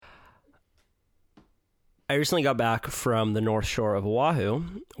I recently got back from the North Shore of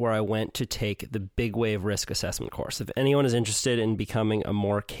Oahu, where I went to take the Big Wave Risk Assessment course. If anyone is interested in becoming a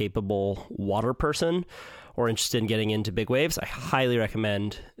more capable water person or interested in getting into big waves, I highly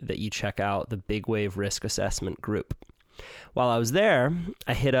recommend that you check out the Big Wave Risk Assessment group. While I was there,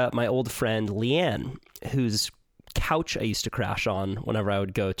 I hit up my old friend Leanne, whose couch I used to crash on whenever I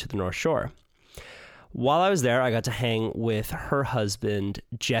would go to the North Shore. While I was there, I got to hang with her husband,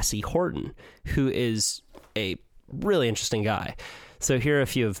 Jesse Horton, who is a really interesting guy. So here are a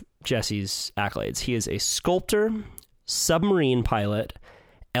few of Jesse's accolades. He is a sculptor, submarine pilot,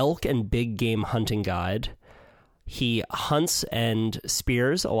 elk and big game hunting guide. He hunts and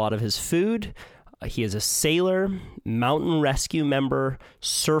spears a lot of his food. He is a sailor, mountain rescue member,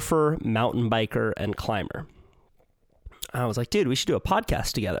 surfer, mountain biker, and climber. I was like, dude, we should do a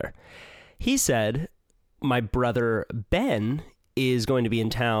podcast together. He said, my brother Ben is going to be in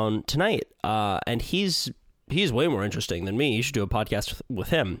town tonight, and he's way more interesting than me. You should do a podcast with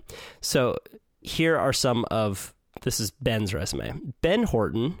him. So here are this is Ben's resume. Ben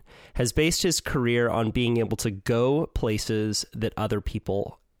Horton has based his career on being able to go places that other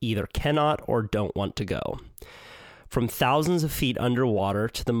people either cannot or don't want to go. From thousands of feet underwater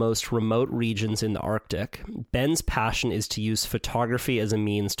to the most remote regions in the Arctic, Ben's passion is to use photography as a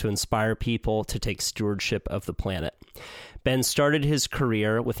means to inspire people to take stewardship of the planet. Ben started his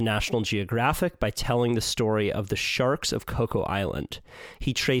career with National Geographic by telling the story of the sharks of Coco Island.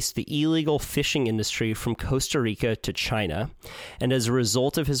 He traced the illegal fishing industry from Costa Rica to China, and as a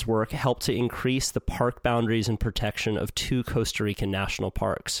result of his work, helped to increase the park boundaries and protection of 2 Costa Rican national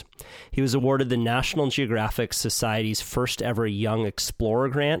parks. He was awarded the National Geographic Society's first ever Young Explorer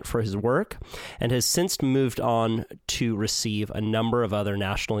grant for his work, and has since moved on to receive a number of other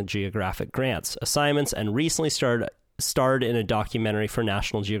National Geographic grants, assignments, and recently starred in a documentary for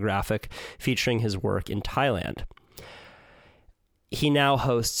National Geographic featuring his work in Thailand. He now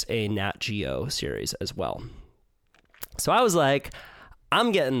hosts a Nat Geo series as well. So I was like,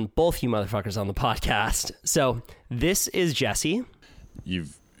 I'm getting both you motherfuckers on the podcast. So this is Jesse.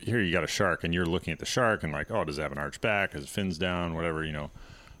 Here you got a shark, and you're looking at the shark and like, oh, does it have an arched back? Has it fins down? Whatever,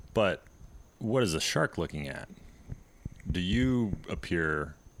 But what is the shark looking at? Do you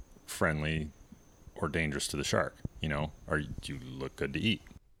appear friendly or dangerous to the shark? Or do you look good to eat?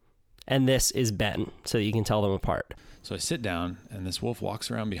 And this is Ben, so you can tell them apart. So I sit down, and this wolf walks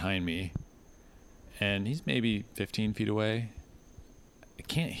around behind me, and he's maybe 15 feet away. I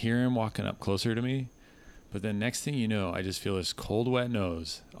can't hear him walking up closer to me, but then next thing you know, I just feel this cold, wet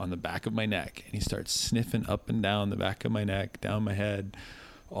nose on the back of my neck, and he starts sniffing up and down the back of my neck, down my head,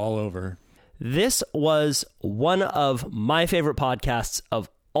 all over. This was one of my favorite podcasts of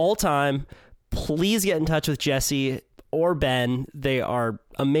all time. Please get in touch with Jesse or Ben. They are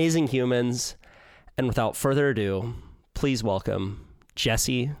amazing humans. And without further ado, please welcome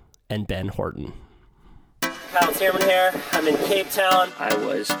Jesse and Ben Horton. Kyle Tierman here. I'm in Cape Town. I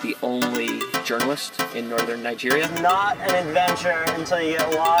was the only journalist in northern Nigeria. Not an adventure until you get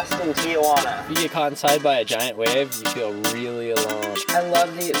lost in Tijuana. You get caught inside by a giant wave, you feel really alone. I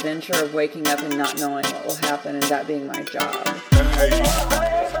love the adventure of waking up and not knowing what will happen and that being my job.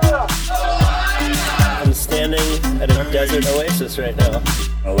 I'm standing at a desert oasis right now.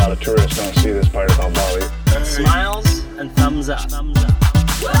 A lot of tourists don't see this part about Bali. Smiles and thumbs up.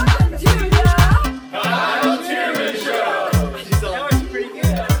 Welcome to the Kyle Tierman Show! That was pretty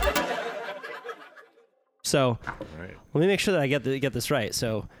good. So, let me make sure that I get this right.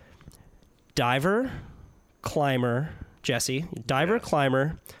 So, diver, climber, Jesse, diver,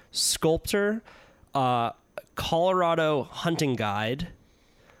 climber, sculptor, Colorado hunting guide.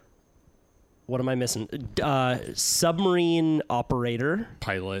 What am I missing? Submarine operator.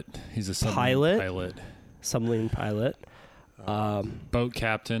 Pilot. He's a submarine pilot. Submarine pilot. Boat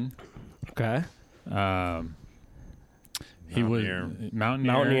captain. Okay. He was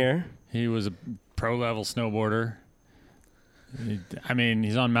mountaineer. He was a pro level snowboarder.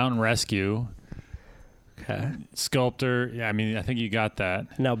 He's on mountain rescue. Okay. Sculptor. Yeah, I think you got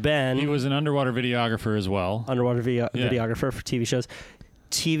that. Now, Ben. He was an underwater videographer as well. Videographer for TV shows.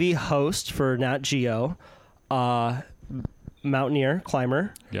 TV host for Nat Geo. Mountaineer,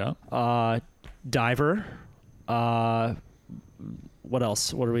 climber. Yeah. Diver. What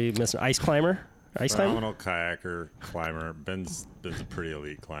else? What are we missing? Ice climber? Phenomenal kayaker, climber. Ben's a pretty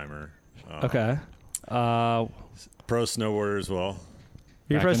elite climber. Okay. Pro snowboarder as well.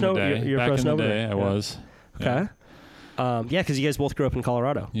 You're a pro snowboarder? You're a pro snowboarder? Back in the day, I was. Okay. Yeah, because you guys both grew up in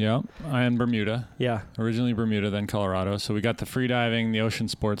Colorado. Yeah, I in Bermuda. Yeah. Originally Bermuda, then Colorado. So we got the free diving, the ocean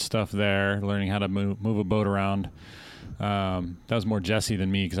sports stuff there, learning how to move a boat around. That was more Jesse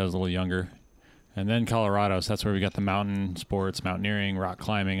than me because I was a little younger. And then Colorado, so that's where we got the mountain sports, mountaineering, rock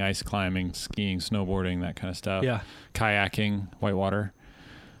climbing, ice climbing, skiing, snowboarding, that kind of stuff. Yeah. Kayaking, whitewater.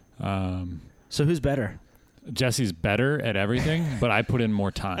 So who's better? Jesse's better at everything, but I put in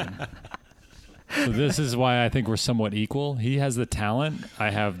more time. So this is why I think we're somewhat equal. He has the talent. I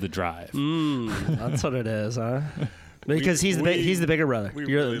have the drive. That's what it is, huh? Because he's the bigger brother.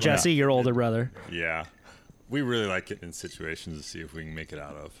 You're Jesse, your older brother. Yeah. We really like getting in situations to see if we can make it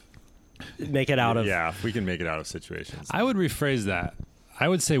out of. Yeah, if we can make it out of situations. I would rephrase that. I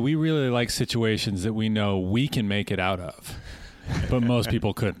would say we really like situations that we know we can make it out of, but most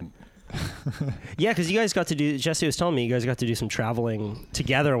people couldn't. Yeah, because you guys got to do, Jesse was telling me, you guys got to do some traveling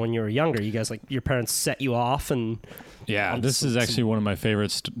together when you were younger. You guys, like, your parents set you off and... Yeah, this is actually one of my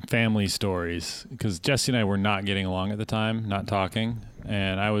favorite family stories, because Jesse and I were not getting along at the time, not talking,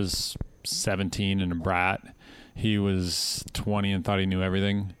 and I was 17 and a brat. He was 20 and thought he knew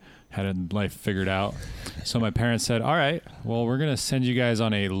everything. Had life figured out. So my parents said, all right, well, we're going to send you guys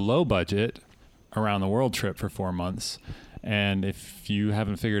on a low budget around the world trip for 4 months. And if you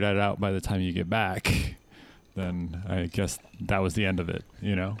haven't figured that out by the time you get back, then I guess that was the end of it,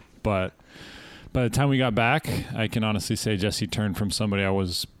 you know? But by the time we got back, I can honestly say Jesse turned from somebody I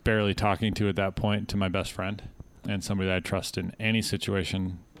was barely talking to at that point to my best friend and somebody that I trust in any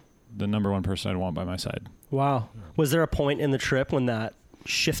situation, the number one person I'd want by my side. Wow. Was there a point in the trip when that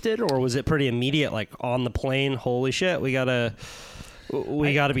shifted, or was it pretty immediate, like on the plane, holy shit, we gotta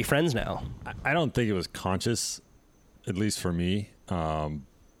be friends now? I don't think it was conscious, at least for me,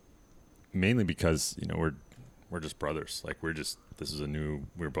 mainly because, you know, we're just brothers. Like, we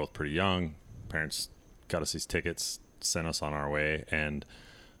were both pretty young. Parents got us these tickets, sent us on our way,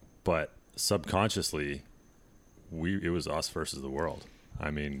 but subconsciously it was us versus the world.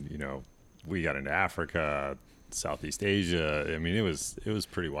 I mean, you know, we got into Africa, Southeast Asia. I mean, it was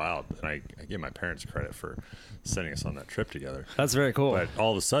pretty wild, and I give my parents credit for sending us on that trip together. That's very cool. But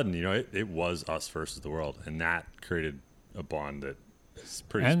all of a sudden, you know, it was us versus the world, and that created a bond that is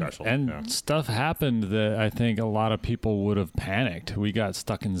pretty special. And stuff happened that I think a lot of people would have panicked. We got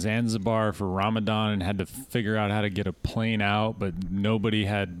stuck in Zanzibar for Ramadan and had to figure out how to get a plane out, but nobody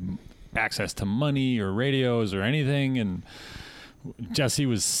had access to money or radios or anything, and Jesse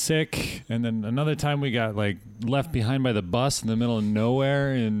was sick, and then another time we got like left behind by the bus in the middle of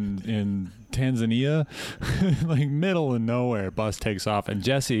nowhere in Tanzania. Like, middle of nowhere, bus takes off, and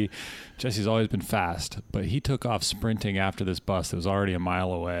Jesse's always been fast, but he took off sprinting after this bus that was already a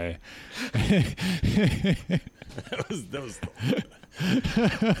mile away. that was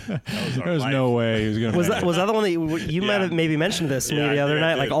there was no way he was going to. Was that the one that you might have maybe mentioned this to me the other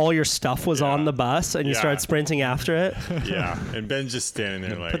night? Like, all your stuff was on the bus, and you started sprinting after it. Yeah, and Ben's just standing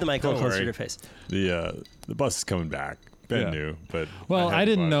there like, put the mic a little closer to your face. The bus is coming back. Ben knew, but I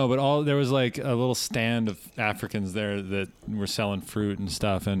didn't know. But there was like a little stand of Africans there that were selling fruit and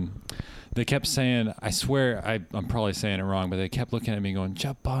stuff, and they kept saying, I swear I'm probably saying it wrong, but they kept looking at me going,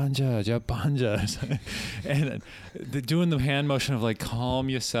 Japanja, Japanja. And they're doing the hand motion of like, calm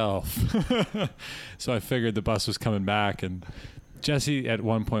yourself. So I figured the bus was coming back, and Jesse at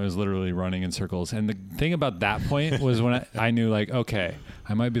one point was literally running in circles. And the thing about that point was when I knew, like, okay,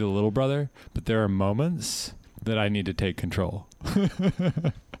 I might be the little brother, but there are moments that I need to take control.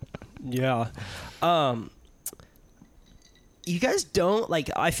 Yeah. You guys don't, like,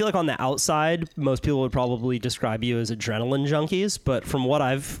 I feel like on the outside, most people would probably describe you as adrenaline junkies, but from what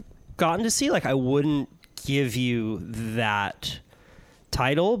I've gotten to see, like, I wouldn't give you that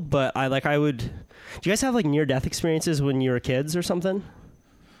title, but I would. Do you guys have like near-death experiences when you were kids or something?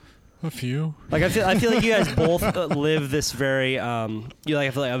 A few. Like, I feel like you guys both live this very, I feel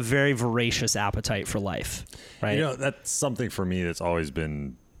like a very voracious appetite for life, right? You know, that's something for me that's always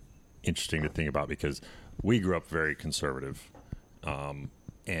been interesting to think about, because we grew up very conservative,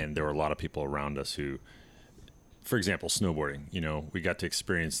 and there were a lot of people around us who, for example, snowboarding. You know, we got to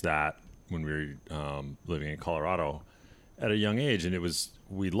experience that when we were living in Colorado at a young age, and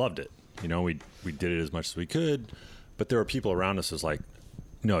we loved it. You know, we did it as much as we could, but there were people around us who's like,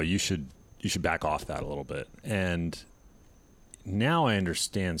 no, you should back off that a little bit. And now I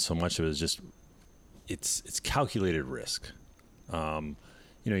understand so much of it is just it's calculated risk.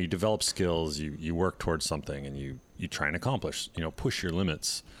 You know, you develop skills, you work towards something, and you try and accomplish, you know, push your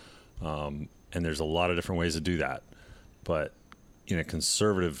limits. And there's a lot of different ways to do that. But in a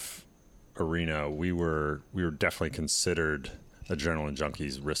conservative arena, we were definitely considered adrenaline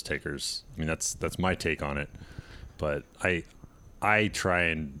junkies, risk takers. I mean, that's my take on it. But I try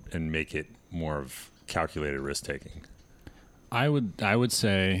and make it more of calculated risk taking. I would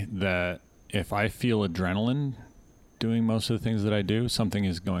say that if I feel adrenaline doing most of the things that I do, something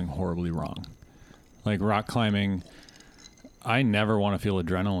is going horribly wrong. Like rock climbing, I never want to feel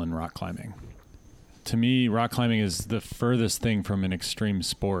adrenaline rock climbing. To me, rock climbing is the furthest thing from an extreme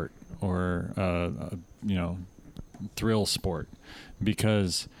sport or, thrill sport,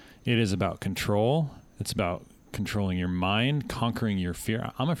 because it is about control. It's about controlling your mind, conquering your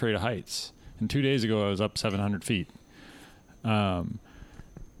fear. I'm afraid of heights. And 2 days ago, I was up 700 feet. To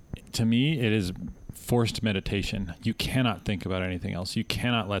me, it is forced meditation. You cannot think about anything else. You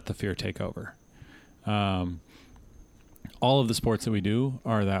cannot let the fear take over. All of the sports that we do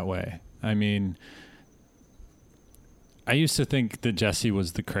are that way. I mean, I used to think that Jesse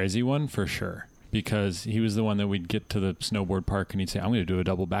was the crazy one for sure, because he was the one that we'd get to the snowboard park and he'd say, I'm going to do a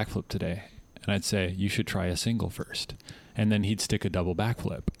double backflip today. And I'd say, you should try a single first. And then he'd stick a double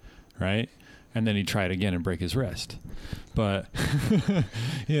backflip, right? And then he'd try it again and break his wrist. But,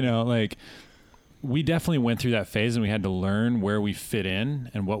 we definitely went through that phase and we had to learn where we fit in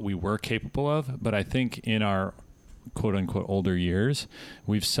and what we were capable of. But I think in our quote unquote older years,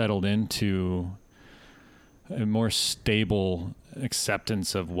 we've settled into a more stable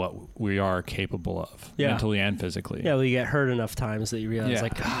acceptance of what we are capable of, mentally and physically. Yeah, well, you get hurt enough times that you realize,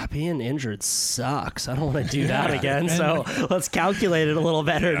 being injured sucks. I don't want to do that again. So let's calculate it a little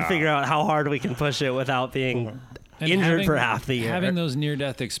better and figure out how hard we can push it without being injured for half the year. Having those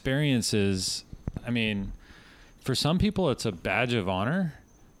near-death experiences, I mean, for some people it's a badge of honor,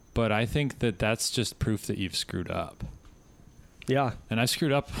 but I think that that's just proof that you've screwed up. Yeah. And I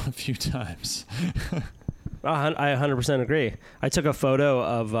screwed up a few times. I 100% agree. I took a photo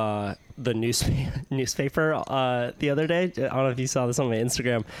of the newspaper the other day. I don't know if you saw this on my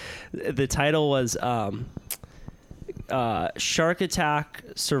Instagram. The title was Shark Attack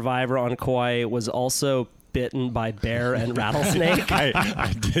Survivor on Kauai was also bitten by bear and rattlesnake.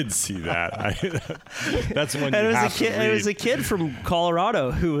 I did see that. That's one. And it was a kid from Colorado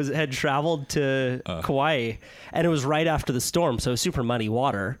who had traveled to Kauai, and it was right after the storm, so super muddy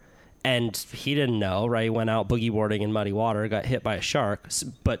water. And he didn't know, right? He went out boogie boarding in muddy water, got hit by a shark.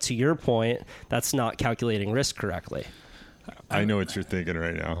 But to your point, that's not calculating risk correctly. I know what you're thinking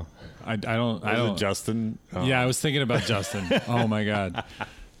right now. I don't. Justin? Oh. Yeah, I was thinking about Justin. Oh my God.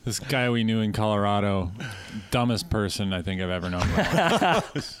 This guy we knew in Colorado, dumbest person I think I've ever known.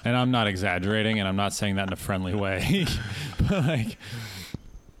 And I'm not exaggerating, and I'm not saying that in a friendly way. But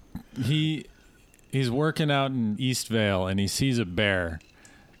he's working out in Eastvale and he sees a bear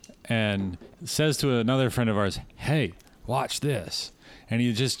and says to another friend of ours, hey, watch this. And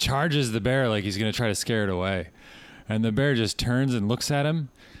he just charges the bear like he's going to try to scare it away. And the bear just turns and looks at him,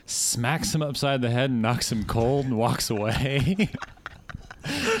 smacks him upside the head and knocks him cold and walks away.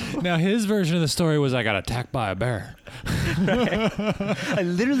 Now, his version of the story was, I got attacked by a bear. Right. I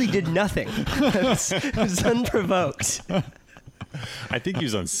literally did nothing. It was unprovoked. I think he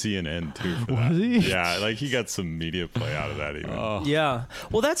was on CNN too. For Was that. he? Yeah, like he got some media play out of that even. Oh. Yeah.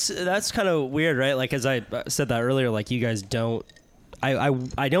 Well, that's kind of weird, right? Like, as I said that earlier, like you guys don't,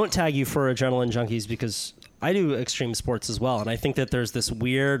 I don't tag you for adrenaline junkies because I do extreme sports as well. And I think that there's this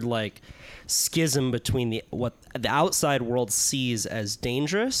weird like schism between what the outside world sees as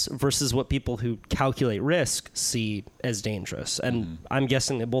dangerous versus what people who calculate risk see as dangerous. And I'm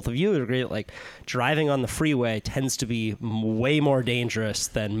guessing that both of you would agree that like driving on the freeway tends to be way more dangerous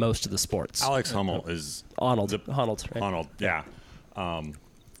than most of the sports. Alex Hummel is Honnold, right? Honnold, yeah.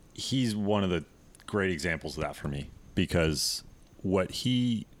 He's one of the great examples of that for me because what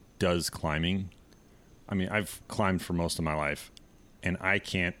he does climbing, I mean, I've climbed for most of my life and I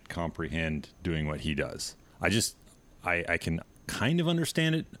can't comprehend doing what he does. I can kind of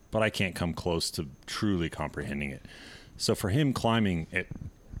understand it, but I can't come close to truly comprehending it. So for him, climbing it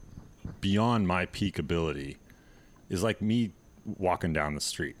beyond my peak ability is like me walking down the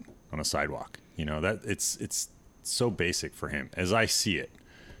street on a sidewalk. You know, that it's so basic for him as I see it.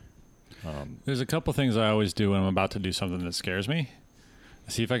 There's a couple things I always do when I'm about to do something that scares me.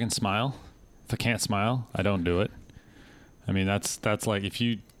 I see if I can smile. If I can't smile, I don't do it. I mean, that's like if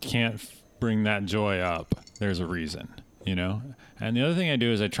you can't bring that joy up, there's a reason, you know? And the other thing I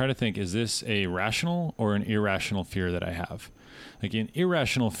do is I try to think, is this a rational or an irrational fear that I have? Like an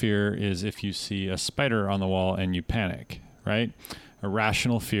irrational fear is if you see a spider on the wall and you panic, right? A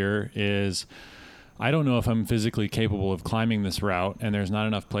rational fear is, I don't know if I'm physically capable of climbing this route and there's not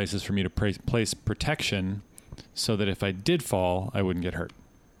enough places for me to place protection so that if I did fall, I wouldn't get hurt,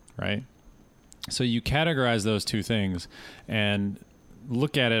 right? So you categorize those two things and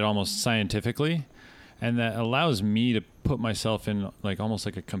look at it almost scientifically, and that allows me to put myself in like almost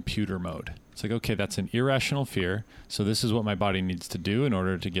like a computer mode. It's like, okay, that's an irrational fear. So this is what my body needs to do in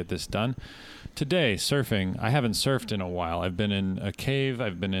order to get this done. Today, surfing, I haven't surfed in a while. I've been in a cave,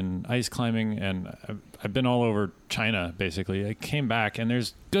 I've been in ice climbing, and I've been all over China, basically. I came back, and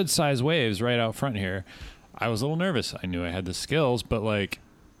there's good size waves right out front here. I was a little nervous. I knew I had the skills, but like,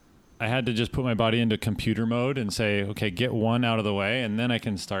 I had to just put my body into computer mode and say, okay, get one out of the way, and then I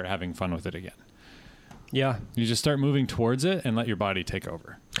can start having fun with it again. Yeah. You just start moving towards it and let your body take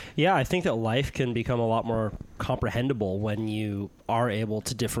over. Yeah, I think that life can become a lot more comprehensible when you are able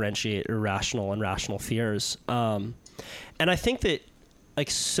to differentiate irrational and rational fears. And I think that like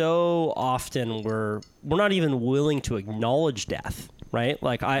so often we're not even willing to acknowledge death, right?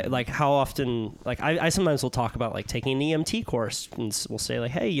 How often, I sometimes will talk about like taking an EMT course, and we'll say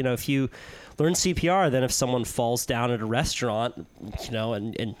like, hey, if you learn CPR, then if someone falls down at a restaurant,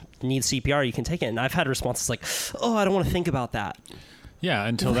 and needs CPR, you can take it. And I've had responses like, oh, I don't want to think about that. Yeah,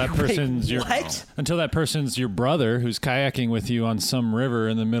 until that person's your brother who's kayaking with you on some river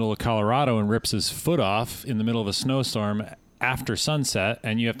in the middle of Colorado and rips his foot off in the middle of a snowstorm after sunset,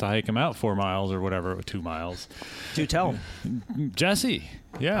 and you have to hike him out 4 miles or whatever, 2 miles. Do tell. Jesse.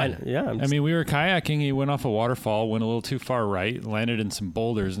 Yeah. I mean, we were kayaking. He went off a waterfall, went a little too far right, landed in some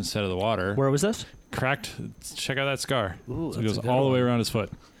boulders instead of the water. Where was this? Cracked. Check out that scar. Ooh, so it goes all the way around his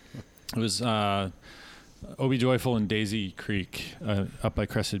foot. It was Obie Joyful and Daisy Creek up by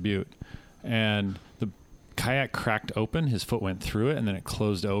Crested Butte. And the kayak cracked open. His foot went through it, and then it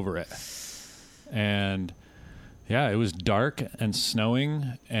closed over it. And yeah, it was dark and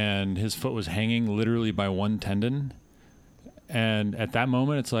snowing, and his foot was hanging literally by one tendon. And at that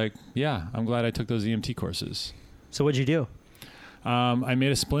moment, it's like, yeah, I'm glad I took those EMT courses. So what'd you do? I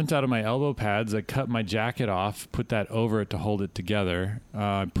made a splint out of my elbow pads. I cut my jacket off, put that over it to hold it together.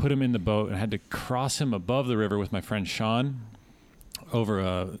 Put him in the boat and had to cross him above the river with my friend Sean over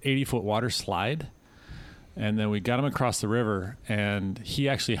a 80-foot water slide. And then we got him across the river, and he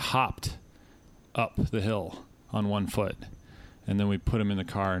actually hopped up the hill on one foot. And then we put him in the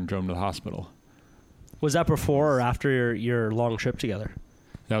car and drove him to the hospital. Was that before or after your long trip together?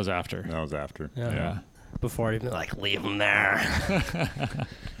 That was after. Yeah. Before even like, leave him there.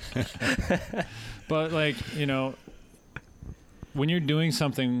 But like, when you're doing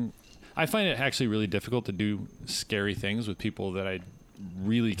something, I find it actually really difficult to do scary things with people that I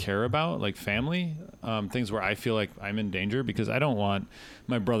really care about, like family, things where I feel like I'm in danger, because I don't want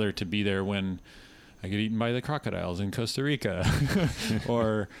my brother to be there when I get eaten by the crocodiles in Costa Rica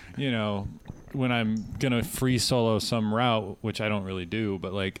or, when I'm going to free solo some route, which I don't really do,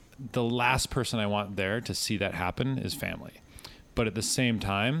 but like the last person I want there to see that happen is family. But at the same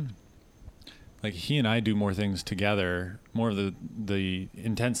time, like he and I do more things together, more of the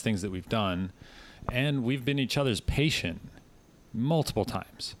intense things that we've done. And we've been each other's patient multiple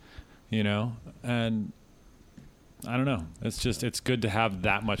times, and I don't know. It's good to have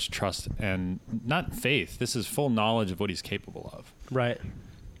that much trust and not faith. This is full knowledge of what he's capable of. Right.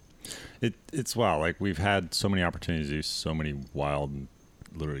 It's wow. Like we've had so many opportunities to do so many wild and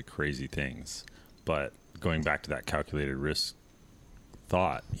literally crazy things, but going back to that calculated risk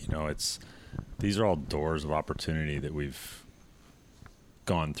thought, these are all doors of opportunity that we've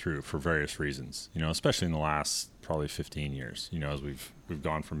gone through for various reasons, especially in the last probably 15 years, as we've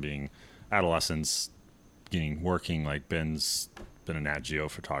gone from being adolescents, working, like Ben's been a Nat Geo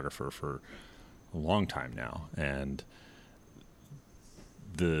photographer for a long time now. And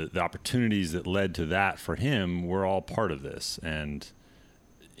the opportunities that led to that for him were all part of this. And,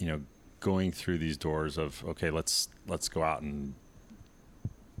 going through these doors of, okay, let's go out and,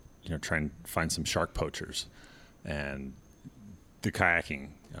 try and find some shark poachers, and the kayaking,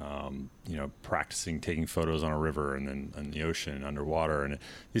 practicing taking photos on a river and then in the ocean underwater, and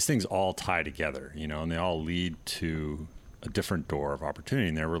these things all tie together, and they all lead to a different door of opportunity,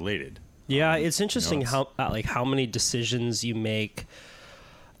 and they're related. Yeah, it's interesting how many decisions you make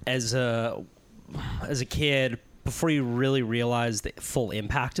as a kid before you really realize the full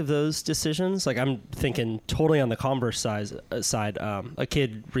impact of those decisions. Like I'm thinking totally on the converse side. A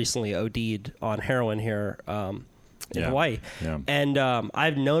kid recently OD'd on heroin here in Hawaii. Yeah. And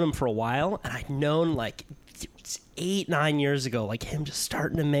I've known him for a while, and I'd known like 8-9 years ago, like him just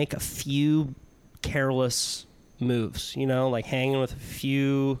starting to make a few careless moves, like hanging with a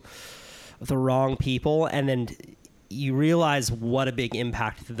few of the wrong people. And then you realize what a big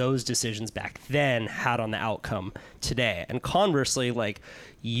impact those decisions back then had on the outcome today. And conversely, like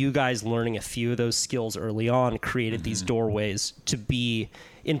you guys learning a few of those skills early on created these doorways to be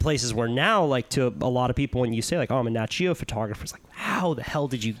in places where now, like to a lot of people, when you say like, oh, I'm a Nat Geo photographer, it's like, how the hell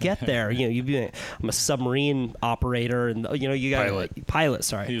did you get there? I'm a submarine operator, and you got pilot.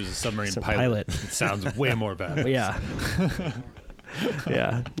 Sorry, He was a submarine pilot. It sounds way more bad. Yeah.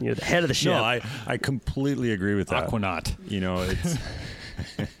 Yeah, you're the head of the ship. No, I completely agree with that. Aquanaut.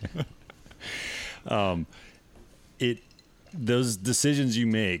 It's those decisions you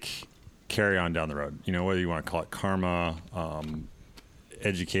make carry on down the road. Whether you want to call it karma,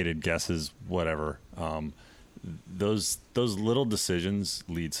 educated guesses, whatever. Those little decisions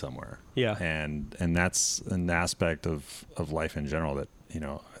lead somewhere. Yeah. And that's an aspect of life in general that,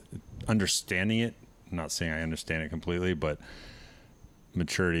 understanding it, I'm not saying I understand it completely, but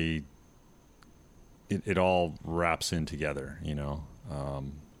maturity, it all wraps in together,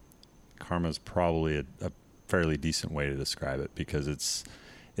 karma is probably a fairly decent way to describe it, because it's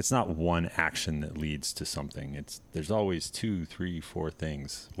not one action that leads to something. There's always 2, 3, 4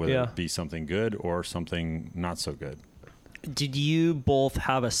 things, whether it be something good or something not so good. Did you both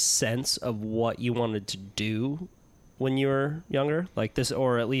have a sense of what you wanted to do when you were younger? Like this,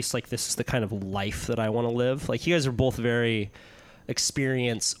 or at least like this is the kind of life that I want to live? Like you guys are both very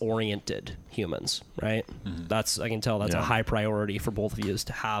experience-oriented humans, right? Mm-hmm. I can tell that's a high priority for both of you, is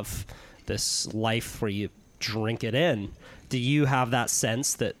to have this life where you drink it in. Do you have that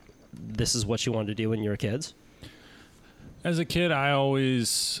sense that this is what you wanted to do when you were kids? As a kid, I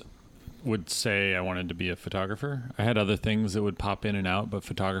always would say I wanted to be a photographer. I had other things that would pop in and out, but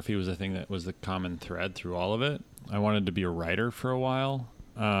photography was the thing that was the common thread through all of it. I wanted to be a writer for a while.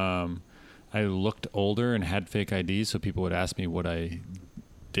 I looked older and had fake IDs, so people would ask me what I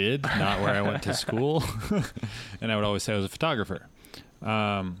did, not where I went to school. And I would always say I was a photographer.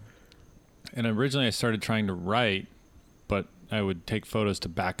 And originally I started trying to write, but I would take photos to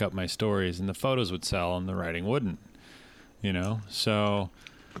back up my stories, and the photos would sell and the writing wouldn't, So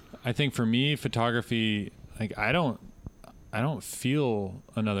I think for me, photography, like I don't feel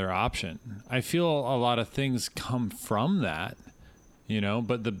another option. I feel a lot of things come from that,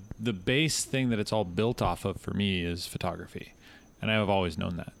 but the base thing that it's all built off of for me is photography. And I have always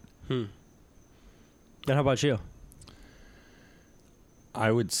known that. And how about you?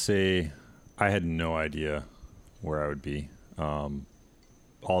 I would say I had no idea where I would be.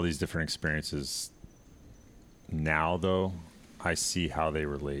 All these different experiences now, though, I see how they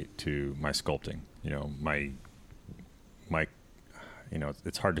relate to my sculpting. My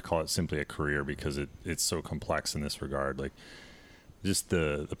it's hard to call it simply a career, because it's so complex in this regard. Like just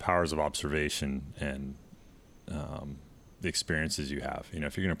the powers of observation and the experiences you have.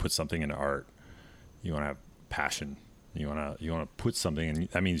 If you're going to put something into art, you want to have passion. You want to put something, and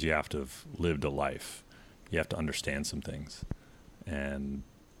that means you have to have lived a life. You have to understand some things. And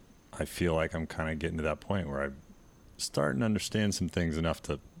I feel like I'm kind of getting to that point where I'm starting to understand some things enough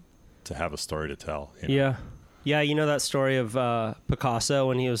to have a story to tell. Yeah. Yeah, that story of Picasso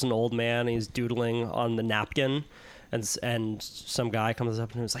when he was an old man, he's doodling on the napkin, and some guy comes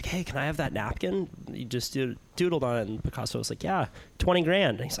up and was like, "Hey, can I have that napkin? You just doodled on it." And Picasso was like, "Yeah, $20,000."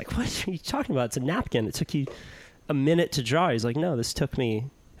 And he's like, "What are you talking about? It's a napkin. It took you a minute to draw." He's like, "No, this took me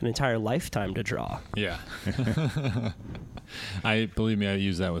an entire lifetime to draw." Yeah. Believe me, I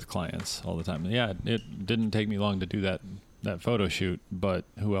use that with clients all the time. Yeah, it didn't take me long to do that photo shoot, but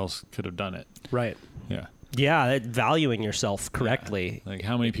who else could have done it? Right. Yeah. Yeah, valuing yourself correctly. Yeah. Like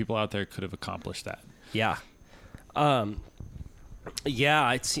how many people out there could have accomplished that? Yeah.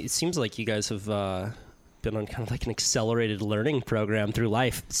 It seems like you guys have been on kind of like an accelerated learning program through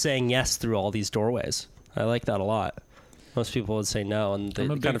life, saying yes through all these doorways. I like that a lot. Most people would say no. And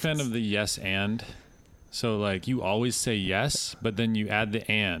I'm a big fan of the yes and. So like you always say yes, but then you add the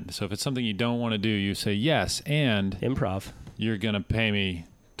and. So if it's something you don't want to do, you say yes and improv. You're going to pay me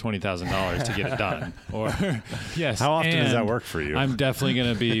 $20,000 to get it done. Or yes. How often does that work for you? I'm definitely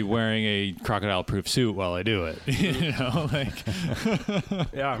going to be wearing a crocodile-proof suit while I do it.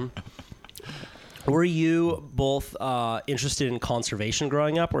 Yeah. Were you both interested in conservation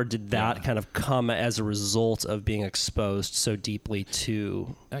growing up, or did that kind of come as a result of being exposed so deeply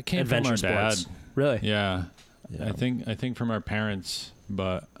to adventure sports? Dad. Really? Yeah. I think from our parents,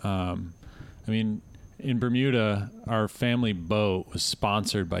 but in Bermuda, our family boat was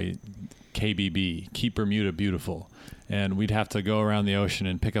sponsored by KBB, Keep Bermuda Beautiful, and we'd have to go around the ocean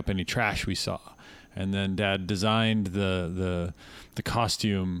and pick up any trash we saw. And then Dad designed the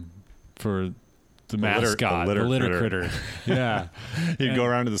costume for the mascot, the litter critter. Yeah. He'd go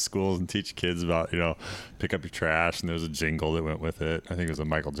around to the schools and teach kids about, pick up your trash, and there was a jingle that went with it. I think it was a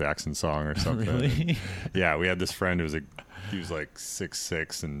Michael Jackson song or something. Really? Yeah, we had this friend who was he was like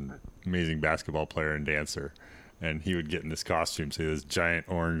 6'6" and amazing basketball player and dancer. and he would get in this costume, say this giant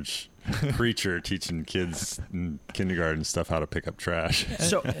orange creature teaching kids in kindergarten stuff how to pick up trash.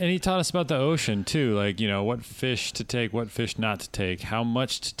 And he taught us about the ocean too, like, you know, what fish to take, what fish not to take, how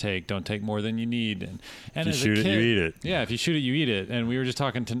much to take. Don't take more than you need. And If you as shoot a it, kid, you eat it. Yeah, if you shoot it, you eat it. And we were just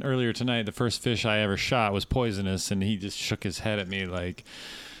talking earlier tonight. The first fish I ever shot was poisonous, and he just shook his head at me like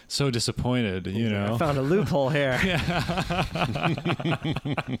so disappointed. You know, I found a loophole here.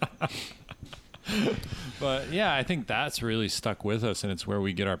 But yeah, I think that's really stuck with us, and it's where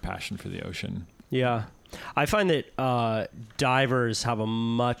we get our passion for the ocean. Yeah. I find that divers have a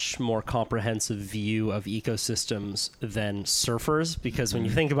much more comprehensive view of ecosystems than surfers, because when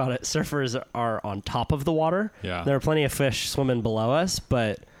you think about it, surfers are on top of the water. Yeah. There are plenty of fish swimming below us,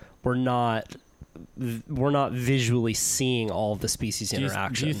 but we're not visually seeing all of the species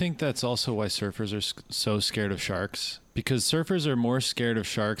interaction. Do you think that's also why surfers are so scared of sharks? Because surfers are more scared of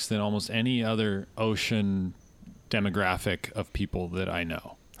sharks than almost any other ocean demographic of people that I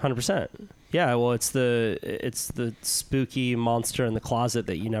know. 100%. Yeah, well, it's the spooky monster in the closet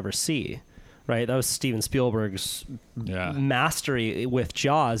that you never see, right? That was Steven Spielberg's mastery with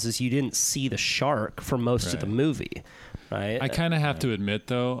Jaws, is you didn't see the shark for most of the movie, right? I kind of have to admit,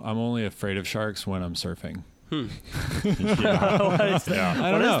 though, I'm only afraid of sharks when I'm surfing. What is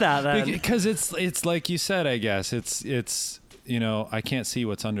that then? Because it's like you said, I guess it's you know, I can't see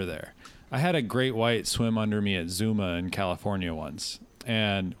what's under there. I had a great white swim under me at Zuma in California once,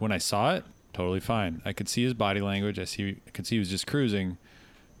 and when I saw it, totally fine. I could see his body language. I could see he was just cruising.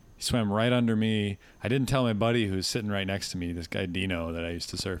 He swam right under me. I didn't tell my buddy who was sitting right next to me, this guy Dino that I used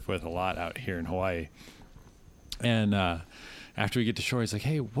to surf with a lot out here in Hawaii. And after we get to shore, he's like,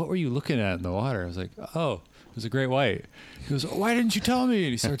 "Hey, what were you looking at in the water?" I was like, "Oh, it was a great white." He goes, "Why didn't you tell me?"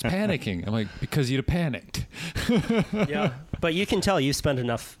 And he starts panicking. I'm like, "Because you'd have panicked." Yeah, but you can tell you've spent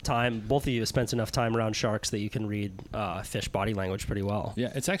enough time, both of you have spent enough time around sharks that you can read fish body language pretty well.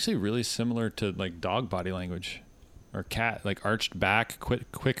 Yeah, it's actually really similar to like dog body language or cat, like arched back,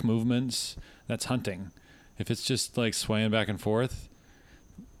 quick movements. That's hunting. If it's just like swaying back and forth,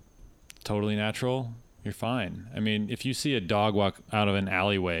 totally natural, you're fine. I mean, if you see a dog walk out of an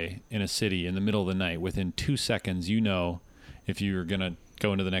alleyway in a city in the middle of the night, within 2 seconds, you know if you're going to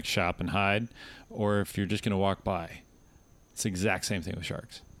go into the next shop and hide or if you're just going to walk by. It's the exact same thing with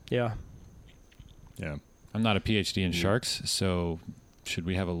sharks. Yeah. Yeah. I'm not a PhD in sharks, so should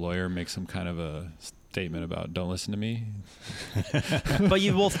we have a lawyer make some kind of a statement about don't listen to me? But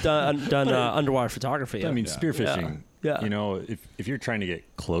you've both done underwater photography. I mean, spearfishing, Yeah. you know, if you're trying to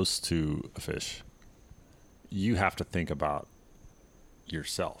get close to a fish, you have to think about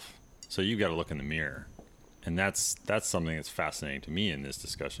yourself. So you've got to look in the mirror. And that's something that's fascinating to me in this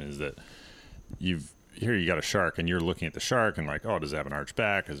discussion, is that you got a shark and you're looking at the shark and like, oh, does it have an arched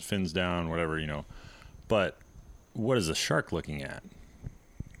back? Has it fins down? Whatever, you know. But what is the shark looking at?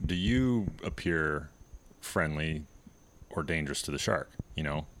 Do you appear friendly or dangerous to the shark? You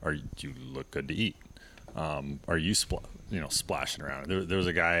know, do you look good to eat? Are you splashing around? There was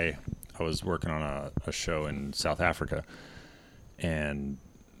a guy, I was working on a show in South Africa, and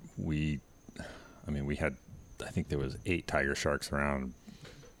we had, I think there was 8 tiger sharks around,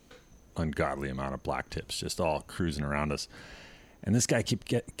 ungodly amount of black tips, just all cruising around us. And this guy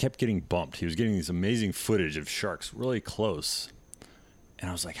kept getting bumped. He was getting this amazing footage of sharks really close. And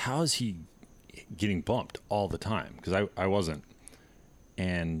I was like, how is he getting bumped all the time? Because I wasn't.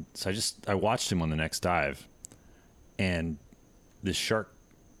 And so I watched him on the next dive, and this shark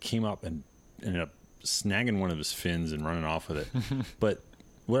came up and ended up snagging one of his fins and running off with it. But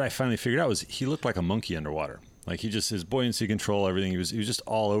what I finally figured out was he looked like a monkey underwater. Like his buoyancy control, everything, he was just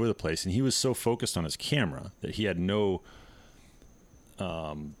all over the place. And he was so focused on his camera that he had no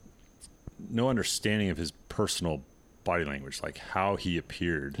understanding of his personal body language, like how he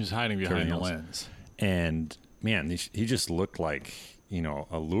appeared. He's hiding behind the lens. And man, he just looked like, you know,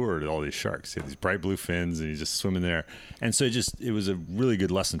 a lure to all these sharks. He had these bright blue fins and he's just swimming there. And so it was a really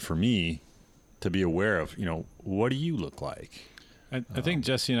good lesson for me to be aware of, you know, what do you look like? I think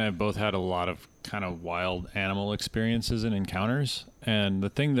Jesse and I both had a lot of kind of wild animal experiences and encounters. And the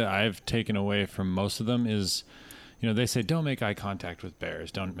thing that I've taken away from most of them is, you know, they say, don't make eye contact with bears.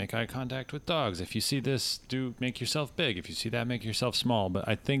 Don't make eye contact with dogs. If you see this, make yourself big. If you see that, make yourself small. But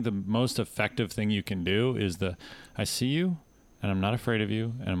I think the most effective thing you can do is I see you and I'm not afraid of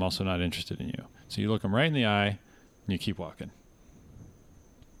you and I'm also not interested in you. So you look them right in the eye and you keep walking.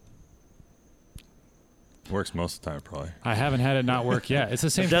 Works most of the time, probably. I haven't had it not work yet. It's the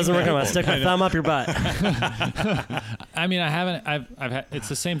same. If it doesn't work, I'm gonna stick my thumb up your butt. I mean, I haven't. I've had. It's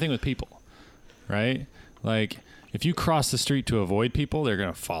the same thing with people, right? Like if you cross the street to avoid people, they're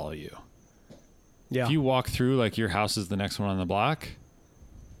gonna follow you. Yeah. If you walk through like your house is the next one on the block,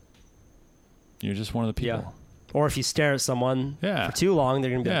 you're just one of the people. Yeah. Or if you stare at someone for too long,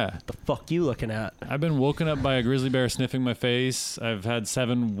 they're going to be like, what the fuck you looking at? I've been woken up by a grizzly bear sniffing my face. I've had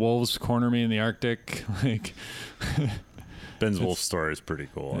 7 wolves corner me in the Arctic. Like Ben's wolf story is pretty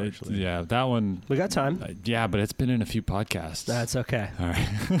cool, actually. Yeah, that one. We got time. Yeah, but it's been in a few podcasts. That's okay. All right.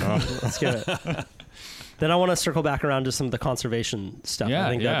 Let's get it. Then I want to circle back around to some of the conservation stuff. Yeah,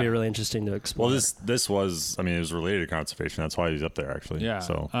 I think that'd be really interesting to explore. Well, this was, I mean, it was related to conservation. That's why he's up there, actually. Yeah.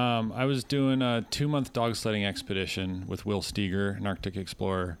 So I was doing a 2-month dog sledding expedition with Will Steger, an Arctic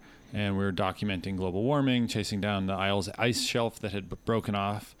explorer, and we were documenting global warming, chasing down the Isles ice shelf that had broken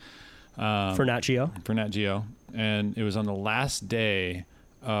off. For Nat Geo? For Nat Geo. And it was on the last day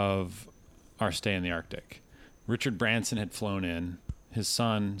of our stay in the Arctic. Richard Branson had flown in. His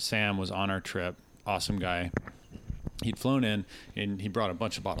son, Sam, was on our trip. Awesome guy. He'd flown in and he brought a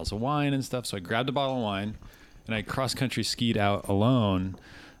bunch of bottles of wine and stuff. So I grabbed a bottle of wine and I cross-country skied out alone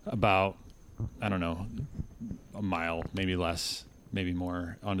about, I don't know, a mile, maybe less, maybe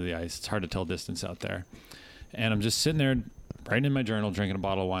more onto the ice. It's hard to tell distance out there. And I'm just sitting there writing in my journal, drinking a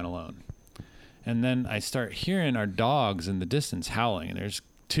bottle of wine alone. And then I start hearing our dogs in the distance howling. And there's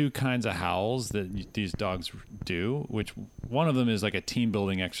 2 kinds of howls that these dogs do, which one of them is like a team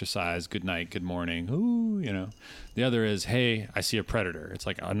building exercise. Good night, good morning. Ooh, you know. The other is, hey, I see a predator. It's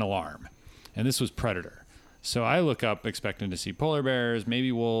like an alarm. And this was predator. So I look up expecting to see polar bears,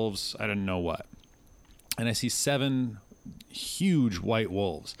 maybe wolves. I don't know what. And I see 7 huge white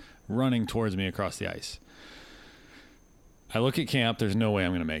wolves running towards me across the ice. I look at camp. There's no way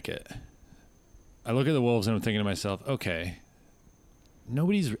I'm going to make it. I look at the wolves and I'm thinking to myself, okay,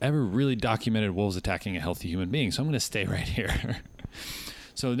 nobody's ever really documented wolves attacking a healthy human being, so I'm going to stay right here.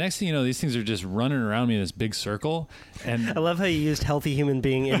 So the next thing you know, these things are just running around me in this big circle. And I love how you used healthy human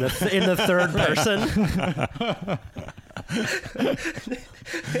being in the third person.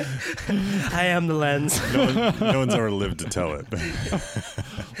 I am the lens. no one's ever lived to tell it.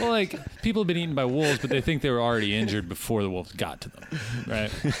 Well, like, people have been eaten by wolves, but they think they were already injured before the wolves got to them,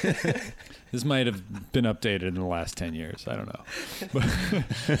 right? This might have been updated in the last 10 years. I don't know.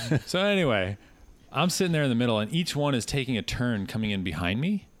 But, so anyway, I'm sitting there in the middle, and each one is taking a turn coming in behind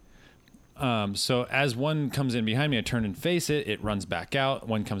me. So as one comes in behind me, I turn and face it. It runs back out.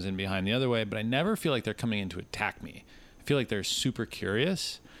 One comes in behind the other way, but I never feel like they're coming in to attack me. I feel like they're super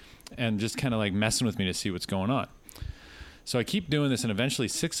curious and just kind of like messing with me to see what's going on. So I keep doing this, and eventually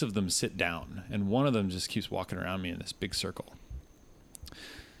 6 of them sit down, and one of them just keeps walking around me in this big circle.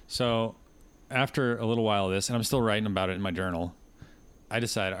 So after a little while of this, and I'm still writing about it in my journal, I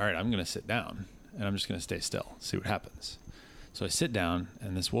decide, all right, I'm going to sit down, and I'm just going to stay still, see what happens. So I sit down,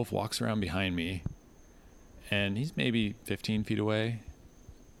 and this wolf walks around behind me, and he's maybe 15 feet away.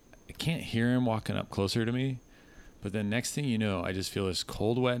 I can't hear him walking up closer to me, but then next thing you know, I just feel this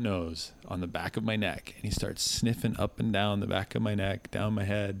cold, wet nose on the back of my neck, and he starts sniffing up and down the back of my neck, down my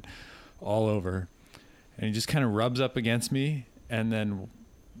head, all over. And he just kind of rubs up against me, and then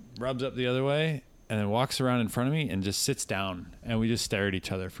rubs up the other way, and then walks around in front of me and just sits down. And we just stare at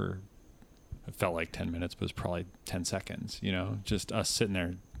each other for, it felt like 10 minutes, but it was probably 10 seconds, you know, just us sitting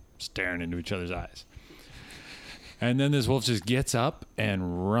there staring into each other's eyes. And then this wolf just gets up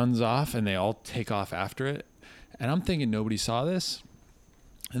and runs off, and they all take off after it. And I'm thinking nobody saw this.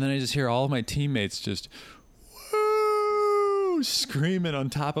 And then I just hear all of my teammates just woo, screaming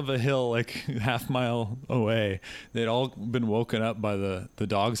on top of a hill like half mile away. They'd all been woken up by the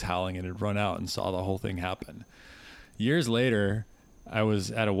dogs howling and had run out and saw the whole thing happen. Years later, I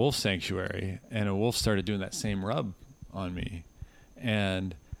was at a wolf sanctuary, and a wolf started doing that same rub on me.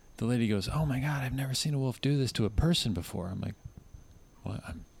 And the lady goes, "Oh my God, I've never seen a wolf do this to a person before." I'm like,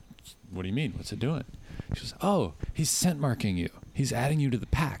 what do you mean? What's it doing? She goes, "Oh, he's scent marking you. He's adding you to the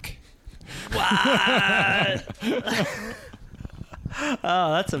pack." What?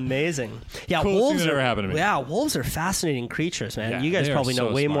 Oh, that's amazing. Yeah, Coolest wolves thing that ever happened to me. Yeah, wolves are fascinating creatures, man. Yeah, you guys they are probably know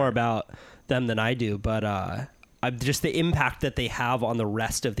so way more smart. about them than I do, but just the impact that they have on the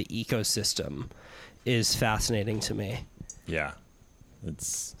rest of the ecosystem is fascinating to me. Yeah. I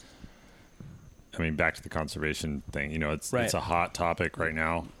mean, back to the conservation thing, you know, it's a hot topic right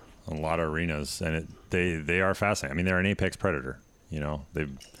now in a lot of arenas, and they are fascinating. I mean, they're an apex predator, you know,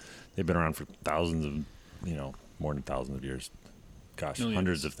 they've been around for thousands of, you know, more than thousands of years. Gosh, Millions.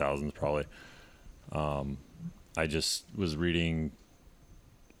 Hundreds of thousands probably. I just was reading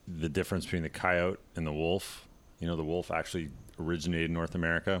the difference between the coyote and the wolf. You know, the wolf actually originated in North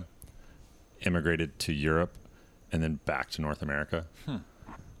America, immigrated to Europe, and then back to North America.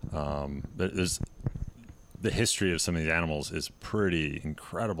 There's the history of some of these animals is pretty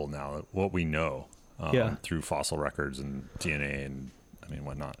incredible now, what we know through fossil records and DNA and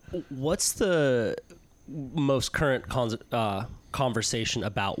whatnot. What's the most current conversation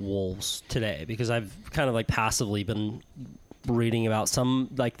about wolves today? Because I've kind of like passively been reading about some,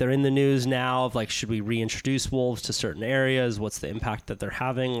 like they're in the news now of like, should we reintroduce wolves to certain areas? What's the impact that they're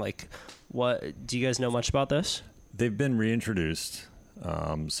having? Like, what do you guys know much about this? They've been reintroduced.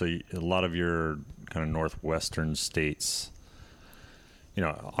 So a lot of your kind of northwestern states,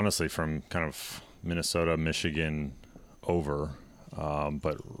 honestly from kind of Minnesota, Michigan over.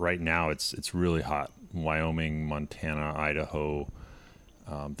 But right now it's really hot. Wyoming, Montana, Idaho,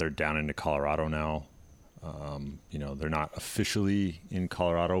 they're down into Colorado now. They're not officially in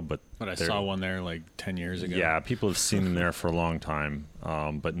Colorado, but I saw one there like 10 years ago. Yeah, people have seen them there for a long time.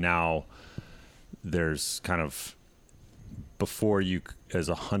 But now there's kind of, before you, as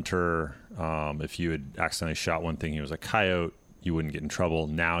a hunter, if you had accidentally shot one thing, it was a coyote, you wouldn't get in trouble.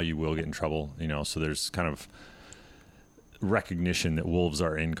 Now you will get in trouble, so there's kind of recognition that wolves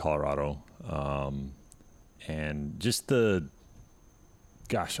are in Colorado. And just they're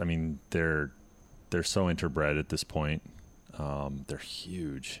so interbred at this point. They're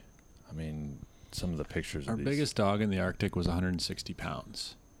huge. Some of the pictures Our of these. biggest dog in the Arctic was 160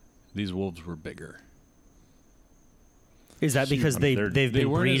 pounds. These wolves were bigger. Is that because they've been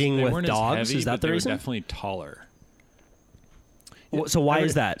breeding with dogs? Heavy, is that the reason? They were definitely taller. So why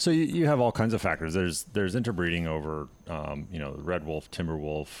is that? So you have all kinds of factors. There's interbreeding over, the red wolf, timber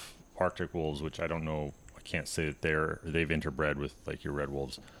wolf, Arctic wolves, which I don't know. I can't say that they've interbred with like your red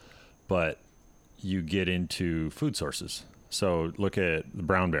wolves, but you get into food sources. So look at the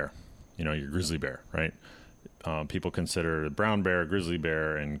brown bear, your grizzly bear, right? People consider the brown bear, grizzly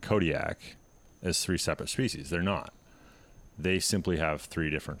bear, and Kodiak as 3 separate species. They're not. They simply have 3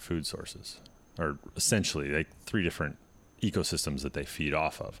 different food sources, or essentially like 3 different ecosystems that they feed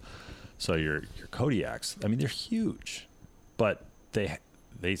off of. So your Kodiaks, they're huge, but they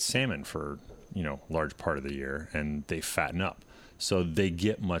salmon for, large part of the year, and they fatten up. So they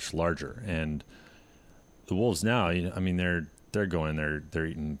get much larger. And the wolves now, they're going, they're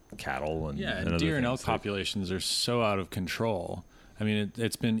eating cattle and and deer and elk populations are so out of control.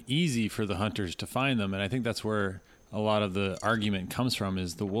 It's been easy for the hunters to find them, and I think that's where a lot of the argument comes from,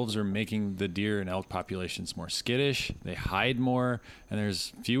 is the wolves are making the deer and elk populations more skittish. They hide more, and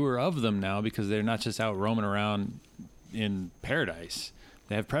there's fewer of them now because they're not just out roaming around in paradise.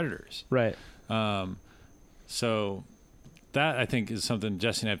 They have predators. Right. So that, I think, is something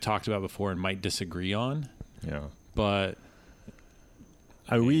Jesse and I have talked about before and might disagree on. Yeah. But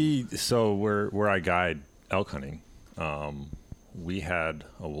where I guide elk hunting, we had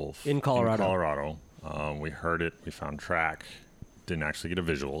a wolf in Colorado. We heard it. We found track. Didn't actually get a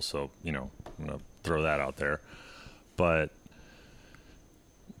visual, so I'm gonna throw that out there. But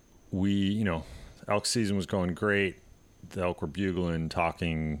we, elk season was going great. The elk were bugling,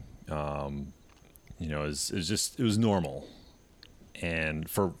 talking. It was normal, and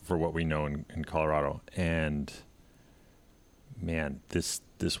for what we know in Colorado. And man, this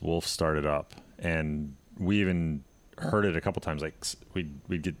wolf started up, and we even heard it a couple times. Like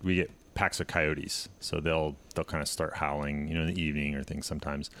we get packs of coyotes, so they'll kind of start howling, in the evening or things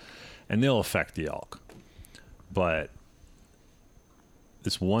sometimes, and they'll affect the elk. But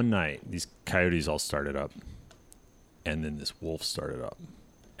this one night, these coyotes all started up, and then this wolf started up,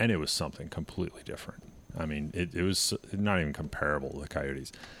 and it was something completely different. It was not even comparable to the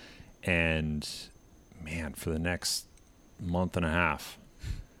coyotes. And man, for the next month and a half,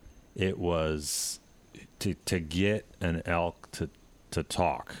 it was to get an elk to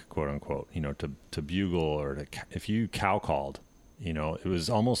talk, quote unquote, to bugle, or if you cow called, it was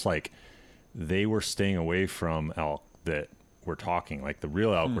almost like they were staying away from elk that were talking. Like the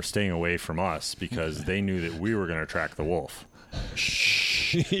real elk were staying away from us because they knew that we were going to attract the wolf.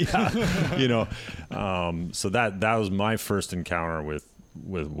 Yeah. So that was my first encounter with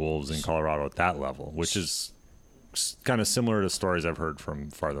wolves in Colorado at that level, which is kind of similar to stories I've heard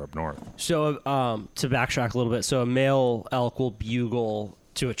from farther up north. So to backtrack a little bit, so a male elk will bugle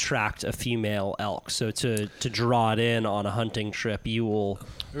to attract a female elk. So to draw it in on a hunting trip, you will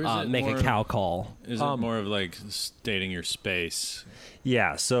make a cow call. Is it more of like stating your space?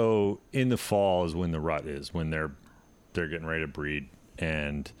 Yeah. So in the fall is when the rut is, when they're getting ready to breed,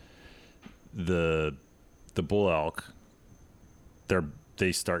 and the bull elk,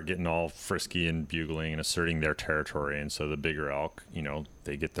 they start getting all frisky and bugling and asserting their territory. And so the bigger elk,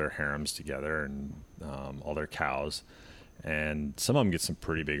 they get their harems together and all their cows, and some of them get some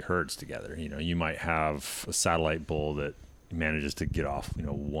pretty big herds together. You might have a satellite bull that manages to get off,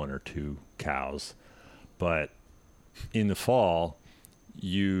 1 or 2 cows. But in the fall,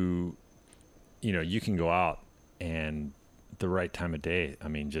 you can go out and the right time of day, I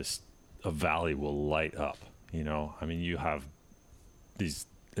mean, just a valley will light up, I mean, you have these,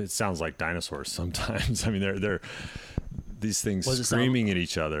 it sounds like dinosaurs sometimes. I mean, they're these things screaming at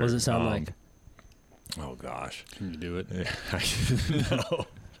each other. What does it sound like? Oh gosh. Can you do it? No.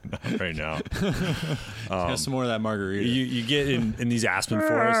 Not right now. Get some more of that margarita. You get in these aspen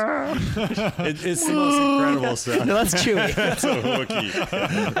forests. It's the most incredible stuff. No, that's Chewy. That's a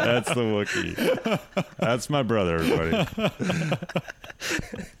Wookiee. That's the Wookiee. That's my brother, everybody.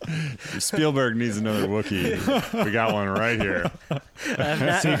 Spielberg needs another Wookiee. We got one right here.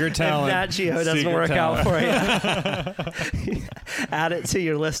 Secret talent. If Nat Geo doesn't work out for you, add it to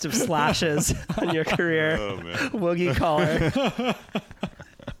your list of slashes on your career. Oh, man. Woogie collar.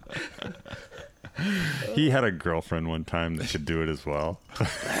 He had a girlfriend one time that could do it as well.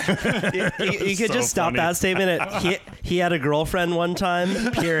 You could so just stop funny. that statement at he had a girlfriend one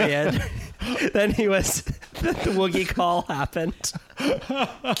time, period. Then the Woogie call happened.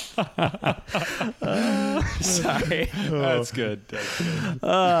 Sorry. That's good.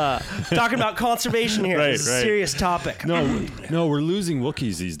 Talking about conservation here. Right, This is a right. serious topic. No, we're losing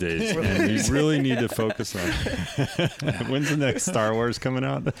Wookiees these days, and we really need to focus on it. When's the next Star Wars coming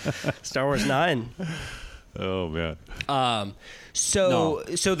out? Star Wars 9. Oh man. So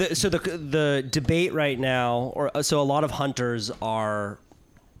the debate right now, so a lot of hunters are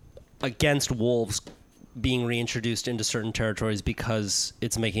against wolves being reintroduced into certain territories because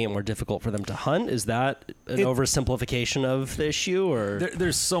it's making it more difficult for them to hunt. Is that an oversimplification of the issue, or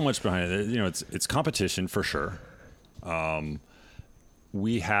There's so much behind it. It's competition for sure.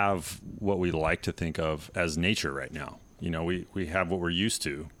 We have what we like to think of as nature right now. We have what we're used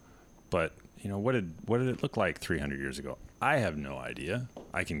to, but what did it look like 300 years ago? I have no idea.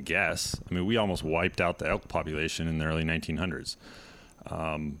 I can guess. I mean, we almost wiped out the elk population in the early 1900s.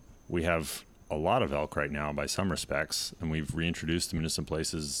 We have a lot of elk right now by some respects, and we've reintroduced them into some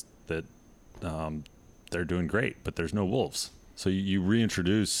places that they're doing great, but there's no wolves. So you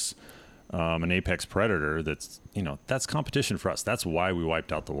reintroduce an apex predator that's competition for us. That's why we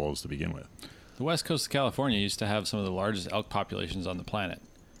wiped out the wolves to begin with. The west coast of California used to have some of the largest elk populations on the planet.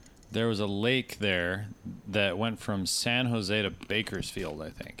 There was a lake there that went from San Jose to Bakersfield, I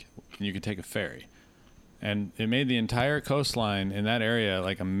think. And you could take a ferry. And it made the entire coastline in that area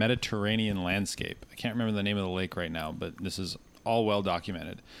like a Mediterranean landscape. I can't remember the name of the lake right now, but this is all well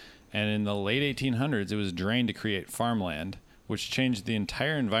documented. And in the late 1800s, it was drained to create farmland, which changed the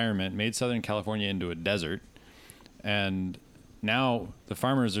entire environment, made Southern California into a desert. And now the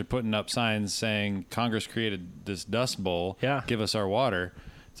farmers are putting up signs saying Congress created this dust bowl, give us our water.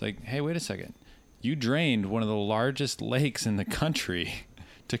 It's like, hey, wait a second. You drained one of the largest lakes in the country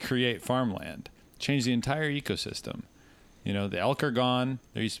to create farmland. Changed the entire ecosystem. The elk are gone.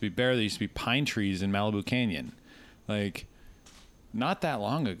 There used to be bear. There used to be pine trees in Malibu Canyon. Like, not that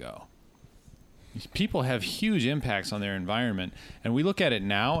long ago. People have huge impacts on their environment. And we look at it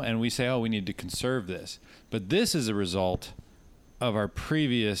now and we say, oh, we need to conserve this. But this is a result of our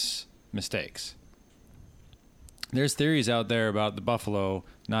previous mistakes. There's theories out there about the buffalo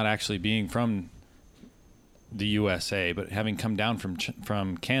not actually being from the USA, but having come down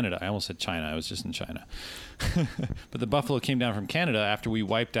from Canada. I almost said China. I was just in China. But the buffalo came down from Canada after we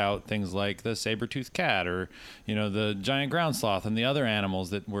wiped out things like the saber-toothed cat or, the giant ground sloth and the other animals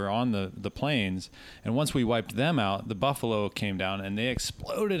that were on the plains. And once we wiped them out, the buffalo came down and they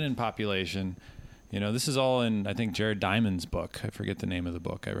exploded in population. This is all in, I think, Jared Diamond's book. I forget the name of the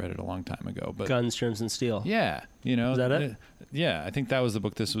book. I read it a long time ago. But Guns, Germs, and Steel? Yeah. Is that it? Yeah, I think that was the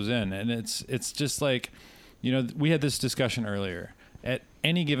book this was in. And it's just like, we had this discussion earlier. At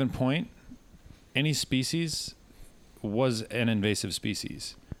any given point, any species was an invasive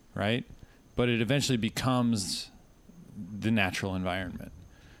species, right? But it eventually becomes the natural environment.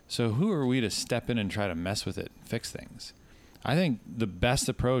 So who are we to step in and try to mess with it and fix things? I think the best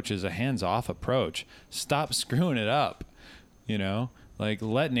approach is a hands-off approach. Stop screwing it up,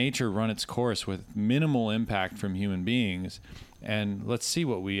 let nature run its course with minimal impact from human beings, and let's see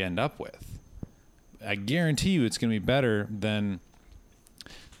what we end up with. I guarantee you it's going to be better than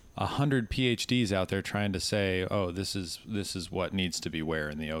 100 PhDs out there trying to say, oh, this is what needs to be where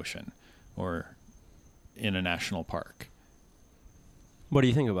in the ocean or in a national park. What do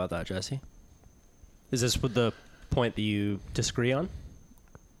you think about that, Jesse? Is this the point that you disagree on?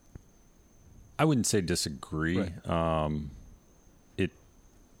 I wouldn't say disagree. Right.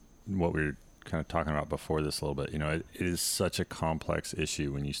 What we were kind of talking about before this a little bit, it is such a complex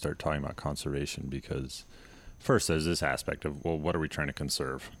issue when you start talking about conservation, because first there's this aspect of, well, what are we trying to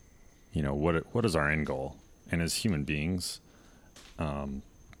conserve? What is our end goal? And as human beings,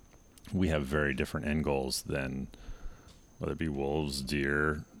 we have very different end goals than whether it be wolves,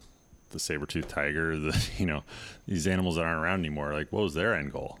 deer, the saber-toothed tiger, these animals that aren't around anymore. Like, what was their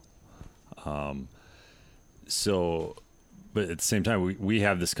end goal? But at the same time, we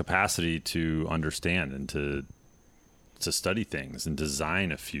have this capacity to understand and to study things and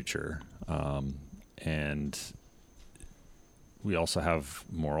design a future. And we also have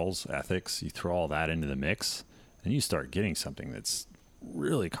morals, ethics. You throw all that into the mix and you start getting something that's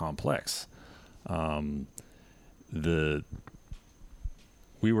really complex.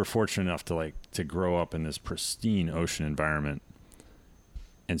 We were fortunate enough to grow up in this pristine ocean environment.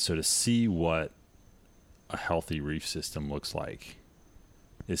 And so to see what a healthy reef system looks like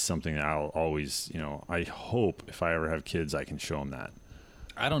is something that I'll always, I hope if I ever have kids, I can show them that.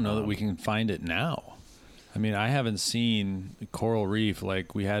 I don't know that we can find it now. I mean, I haven't seen a coral reef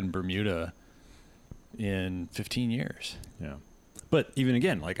like we had in Bermuda in 15 years. Yeah. But even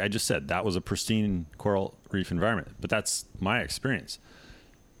again, like I just said, that was a pristine coral reef environment, but that's my experience.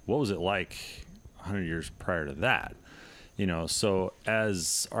 What was it like 100 years prior to that? So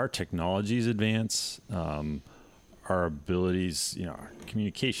as our technologies advance, our abilities, our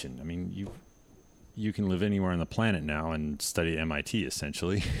communication, I mean, you can live anywhere on the planet now and study at MIT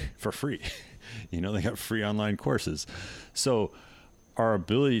essentially for free. They got free online courses. So our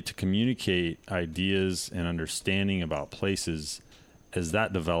ability to communicate ideas and understanding about places, as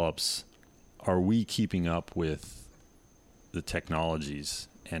that develops, are we keeping up with the technologies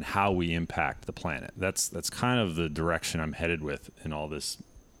and how we impact the planet? That's kind of the direction I'm headed with in all this,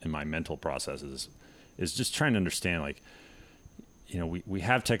 in my mental processes, is just trying to understand, like, we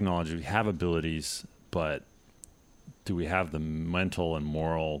have technology, we have abilities, but do we have the mental and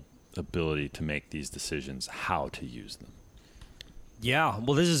moral ability to make these decisions, how to use them? Yeah,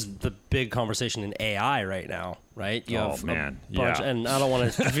 well, this is the big conversation in AI right now, right? You have man, and I don't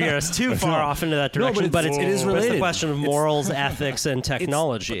want to veer us too far off into that direction, but it is related. It's the question of morals, ethics, and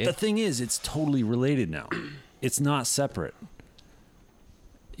technology. But the thing is, it's totally related now. It's not separate.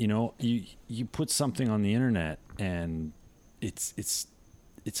 You put something on the internet, and it's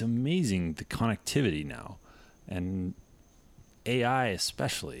amazing, the connectivity now, and AI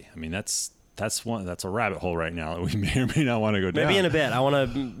especially. I mean, that's a rabbit hole right now that we may or may not want to go down. Maybe in a bit. I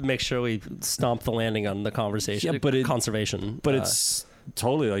want to make sure we stomp the landing on the conversation. Yeah, conservation. But it's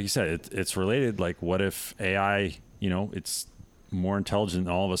totally, like you said, it's related. Like, what if AI, it's more intelligent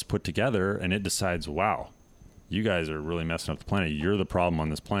than all of us put together, and it decides, wow, you guys are really messing up the planet. You're the problem on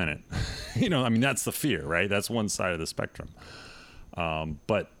this planet. I mean, that's the fear, right? That's one side of the spectrum.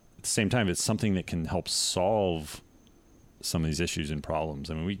 But at the same time, it's something that can help solve some of these issues and problems.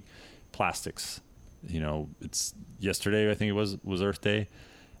 I mean, plastics, it's yesterday, I think it was Earth Day,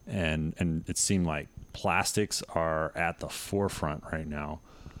 and it seemed like plastics are at the forefront right now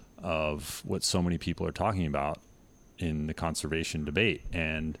of what so many people are talking about in the conservation debate.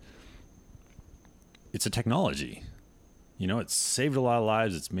 And it's a technology, it's saved a lot of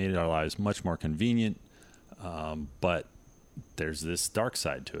lives. It's made our lives much more convenient. But there's this dark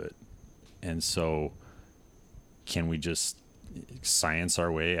side to it. And so can we just science our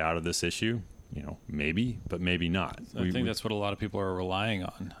way out of this issue? Maybe, but maybe not. I think that's what a lot of people are relying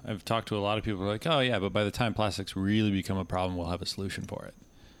on. I've talked to a lot of people who are like, oh yeah, but by the time plastics really become a problem, we'll have a solution for it.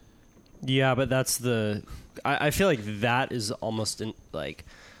 Yeah, but that's I feel like that is almost an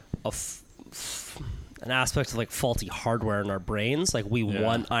aspect of like faulty hardware in our brains. Like we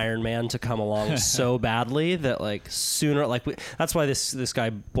want Iron Man to come along so badly that like sooner, that's why this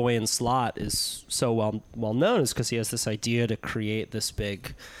guy Boyan Slot is so well known, is because he has this idea to create this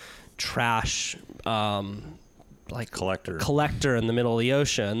big trash collector in the middle of the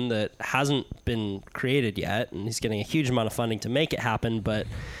ocean that hasn't been created yet, and he's getting a huge amount of funding to make it happen, but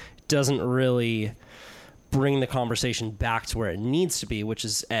doesn't really bring the conversation back to where it needs to be, which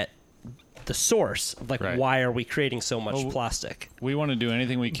is at the source of why are we creating so much plastic? We want to do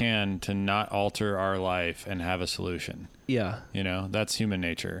anything we can to not alter our life and have a solution. Yeah. That's human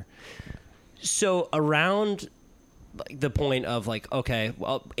nature. So around the point of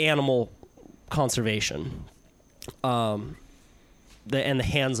animal conservation, the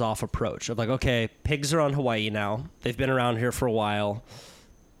hands-off approach of pigs are on Hawaii now. They've been around here for a while.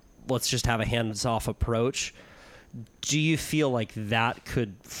 Let's just have a hands-off approach. Do you feel like that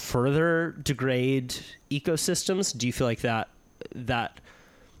could further degrade ecosystems? Do you feel like that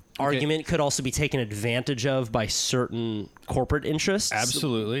argument could also be taken advantage of by certain corporate interests?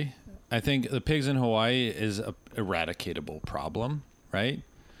 Absolutely. I think the pigs in Hawaii is a eradicatable problem, right?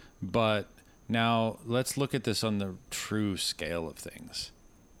 But now let's look at this on the true scale of things.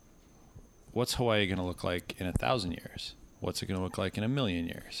 What's Hawaii going to look like in 1,000 years? What's it going to look like in 1,000,000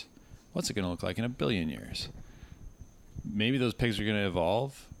 years? What's it going to look like in 1 billion years? Maybe those pigs are going to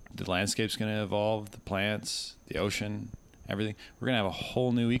evolve. The landscape's going to evolve, the plants, the ocean, everything. We're going to have a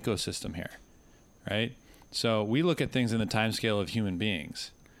whole new ecosystem here, right? So we look at things in the time scale of human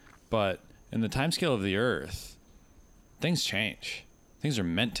beings, but in the time scale of the earth, things change. Things are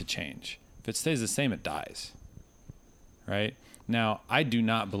meant to change. If it stays the same, it dies, right? Now, I do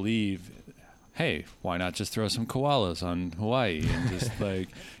not believe, hey, why not just throw some koalas on Hawaii and just like,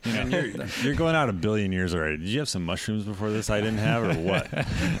 you know. You're going out 1 billion years already. Did you have some mushrooms before this I didn't have, or what?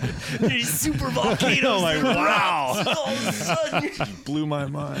 These super volcanoes. Like, wow. All of a sudden. Blew my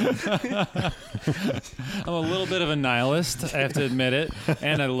mind. I'm a little bit of a nihilist, I have to admit it.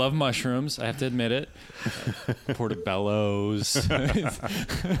 And I love mushrooms, I have to admit it. Portobellos.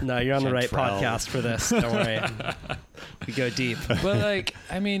 No, you're on the right Chanterelle. podcast for this. Don't worry. We go deep. But like,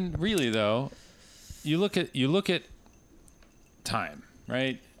 I mean, really though, you look at time,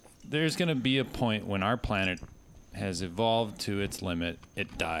 right? There's going to be a point when our planet has evolved to its limit.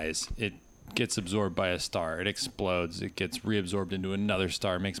 It dies. It gets absorbed by a star. It explodes. It gets reabsorbed into another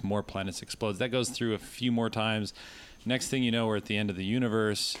star. Makes more planets explode. That goes through a few more times. Next thing you know, we're at the end of the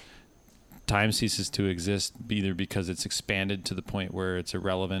universe. Time ceases to exist, either because it's expanded to the point where it's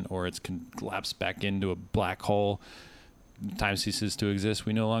irrelevant or it's collapsed back into a black hole. Time ceases to exist.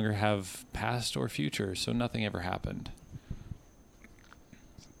 We no longer have past or future, so nothing ever happened.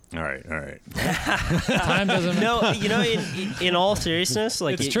 All right. Time doesn't. No, you know, in all seriousness,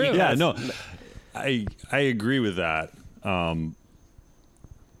 like It's true. Yeah, no, I agree with that. I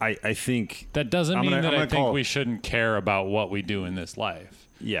think That doesn't I'm mean gonna- that I'm I gonna think call- we shouldn't care about what we do in this life.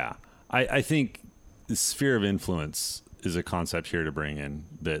 yeah, I think the sphere of influence is a concept here to bring in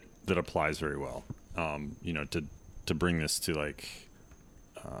that applies very well. You know, to bring this to like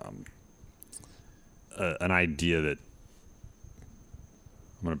an idea that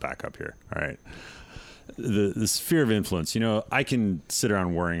I'm going to back up here. All right. The sphere of influence, you know, I can sit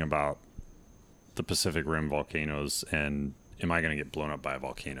around worrying about the Pacific Rim volcanoes and am I going to get blown up by a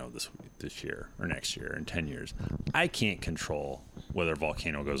volcano this year or next year in 10 years? I can't control whether a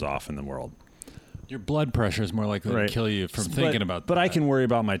volcano goes off in the world. Your blood pressure is more likely Right. to kill you from thinking about that. But I can worry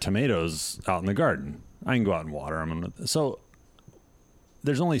about my tomatoes out in the garden. I can go out and water them. So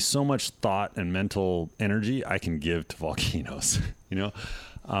there's only so much thought and mental energy I can give to volcanoes, you know?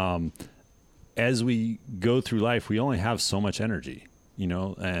 As we go through life, we only have so much energy, you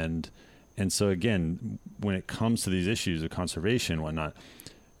know? And so again, when it comes to these issues of conservation and whatnot,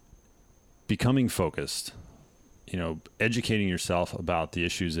 becoming focused, you know, educating yourself about the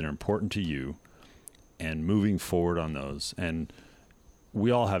issues that are important to you and moving forward on those. And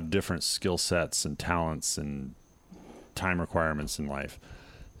we all have different skill sets and talents and time requirements in life.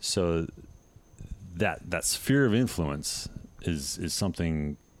 So that sphere of influence is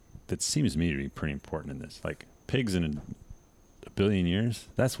something that seems to me to be pretty important in this. Like pigs in a billion years,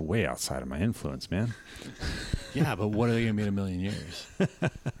 that's way outside of my influence, man. Yeah, but what are they going to be in 1 million years?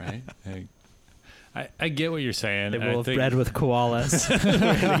 Right? I get what you're saying. They and will I have think bred with koalas. We're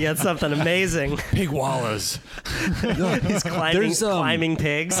going to get something amazing. pig wallas. These climbing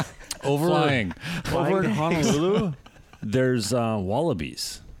pigs. Over Flying. in Honolulu, there's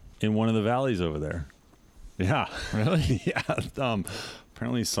wallabies in one of the valleys over there. Yeah. Really? Yeah.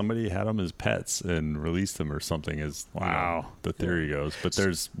 Apparently somebody had them as pets and released them or something as Wow. The theory goes. But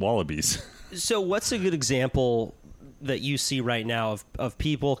there's wallabies. So what's a good example that you see right now of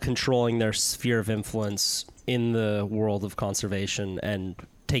people controlling their sphere of influence in the world of conservation and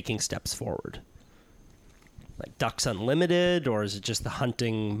taking steps forward? Like Ducks Unlimited, or is it just the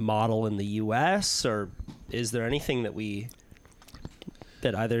hunting model in the U.S., or is there anything that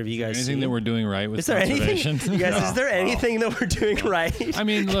either of you guys Anything see? that we're doing right with Is there conservation? anything, you guys? Is there anything that we're doing right? I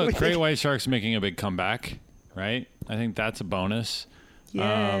mean, look, great white shark's making a big comeback, right? I think that's a bonus.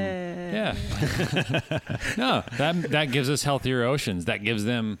 Yeah. No, that gives us healthier oceans. That gives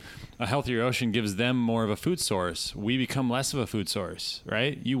them a healthier ocean, gives them more of a food source. We become less of a food source,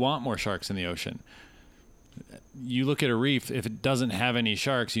 right? You want more sharks in the ocean. You look at a reef, if it doesn't have any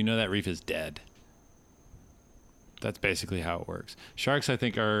sharks, you know that reef is dead. That's basically how it works. Sharks, I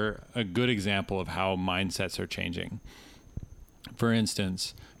think, are a good example of how mindsets are changing. For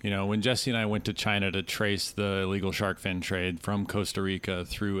instance, you know, when Jesse and I went to China to trace the illegal shark fin trade from Costa Rica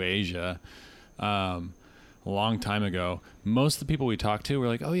through Asia, a long time ago, most of the people we talked to were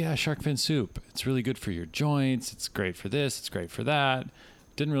like, oh yeah, shark fin soup. It's really good for your joints. It's great for this. It's great for that.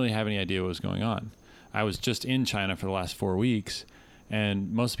 Didn't really have any idea what was going on. I was just in China for the last 4 weeks,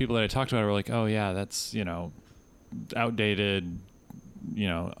 and most people that I talked about were like, oh yeah, that's, you know, outdated, you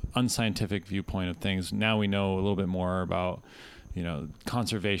know, unscientific viewpoint of things. Now we know a little bit more about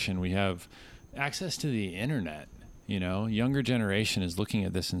conservation. We have access to the internet. Younger generation is looking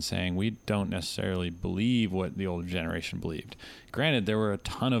at this and saying, we don't necessarily believe what the older generation believed. Granted, there were a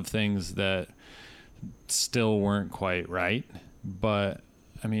ton of things that still weren't quite right, but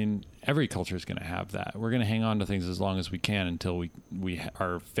I mean, every culture is going to have that. We're going to hang on to things as long as we can until we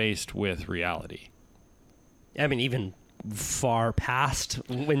are faced with reality. I mean, even far past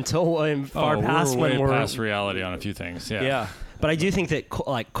when we're past reality on a few things. Yeah. But I do think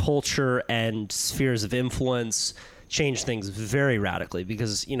that culture and spheres of influence change things very radically,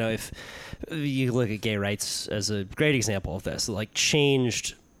 because if you look at gay rights as a great example of this,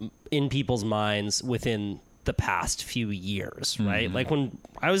 changed in people's minds within the past few years, right? Mm-hmm. Like when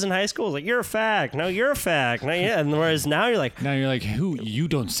I was in high school, it was like, you're a fag. No, you're a fag. No, yeah. And whereas now you're like, who? You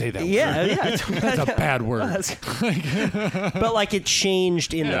don't say that word. Yeah. That's a bad word. But it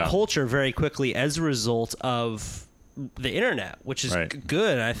changed in the culture very quickly as a result of the internet, which is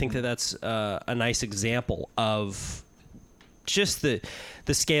good. And I think that that's a nice example of just the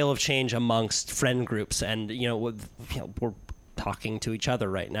scale of change amongst friend groups. And, we're talking to each other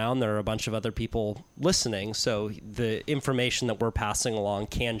right now, and there are a bunch of other people listening, so the information that we're passing along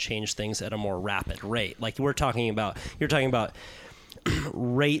can change things at a more rapid rate. You're talking about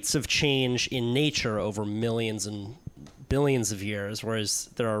rates of change in nature over millions and billions of years,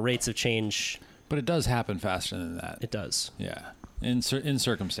 whereas there are rates of change. But it does happen faster than that. It does. Yeah. In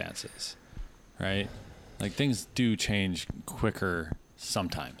circumstances, right? Things do change quicker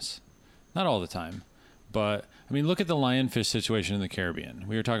sometimes. Not all the time. But, I mean, look at the lionfish situation in the Caribbean.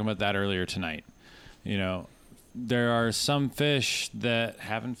 We were talking about that earlier tonight. There are some fish that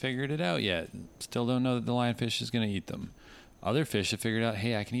haven't figured it out yet. Still don't know that the lionfish is going to eat them. Other fish have figured out,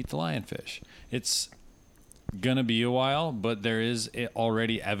 hey, I can eat the lionfish. It's going to be a while, but there is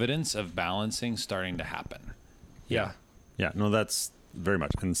already evidence of balancing starting to happen. Yeah. Yeah, no, that's very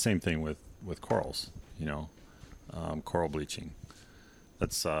much. And the same thing with corals, coral bleaching.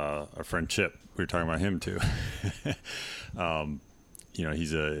 That's our friend Chip. We were talking about him too.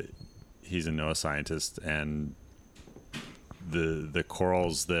 He's a NOAA scientist, and the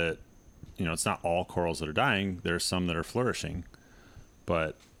corals that, it's not all corals that are dying. There's some that are flourishing,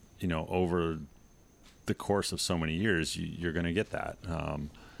 but over the course of so many years, you're going to get that.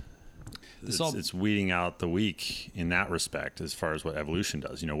 It's weeding out the weak in that respect, as far as what evolution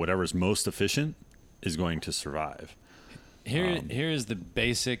does. Whatever's most efficient is going to survive. Here is the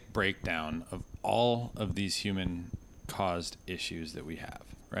basic breakdown of all of these human-caused issues that we have,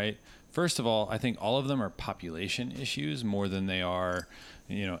 right? First of all, I think all of them are population issues more than they are,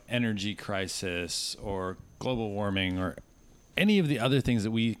 energy crisis or global warming or any of the other things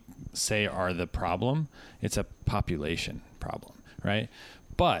that we say are the problem. It's a population problem, right?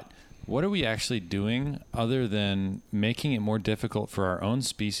 But what are we actually doing other than making it more difficult for our own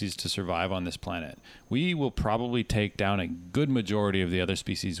species to survive on this planet? We will probably take down a good majority of the other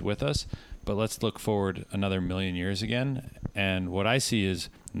species with us, but let's look forward another million years again. And what I see is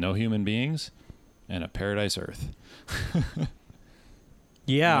no human beings and a paradise Earth.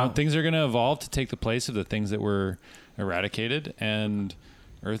 Yeah. Things are going to evolve to take the place of the things that were eradicated, and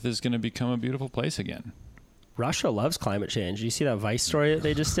Earth is going to become a beautiful place again. Russia loves climate change. You see that Vice story that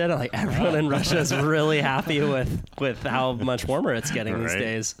they just did? Everyone in Russia is really happy with how much warmer it's getting these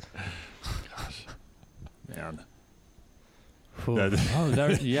days. Gosh. Man. The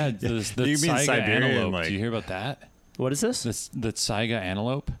Saiga antelope. Do you hear about that? What is this? The Saiga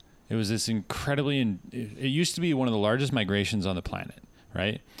antelope. It was this incredibly... It used to be one of the largest migrations on the planet,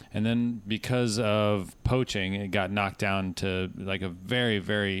 right? And then because of poaching, it got knocked down to a very,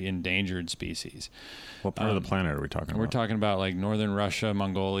 very endangered species. What part of the planet are we talking about? We're talking about northern Russia,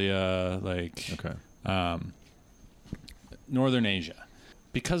 Mongolia, northern Asia.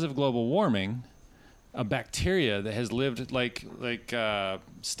 Because of global warming, a bacteria that has lived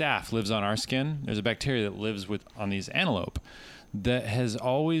staph lives on our skin. There's a bacteria that lives on these antelope that has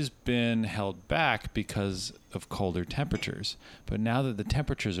always been held back because of colder temperatures. But now that the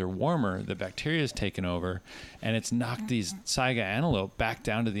temperatures are warmer, the bacteria has taken over, and it's knocked these Saiga antelope back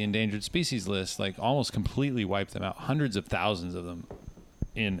down to the endangered species list, almost completely wiped them out, hundreds of thousands of them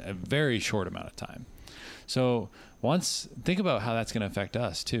in a very short amount of time. So think about how that's going to affect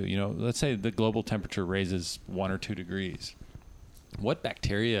us too. Let's say the global temperature raises 1 or 2 degrees. What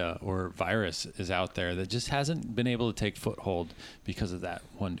bacteria or virus is out there that just hasn't been able to take foothold because of that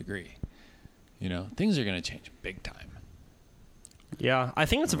 1 degree? Things are going to change big time. Yeah, I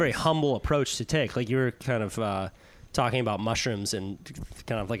think it's a very humble approach to take. You were kind of talking about mushrooms in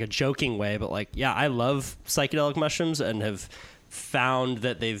kind of a joking way, but I love psychedelic mushrooms and have found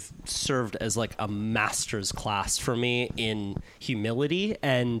that they've served as like a master's class for me in humility.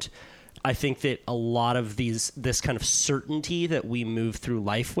 And I think that a lot of this kind of certainty that we move through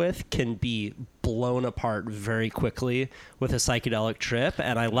life with can be blown apart very quickly with a psychedelic trip.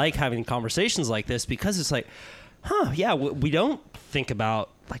 And I like having conversations like this because it's like, yeah, we don't think about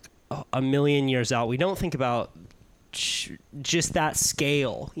like a million years out. We don't think about just that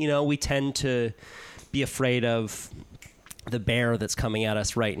scale. You know, we tend to be afraid of the bear that's coming at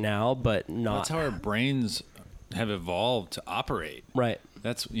us right now, but not. That's how our brains have evolved to operate. Right.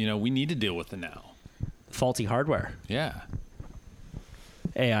 That's, we need to deal with the now. Faulty hardware. Yeah.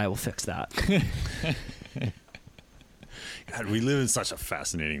 AI will fix that. God, we live in such a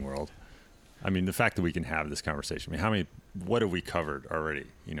fascinating world. I mean, the fact that we can have this conversation. I mean, what have we covered already?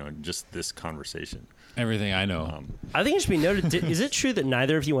 In just this conversation. Everything I know. I think it should be noted. Is it true that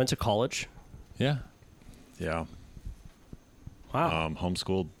neither of you went to college? Yeah. Yeah. Wow.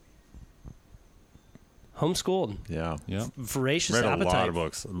 Homeschooled. Homeschooled. Yeah. Yeah. Voracious Read appetite. a lot of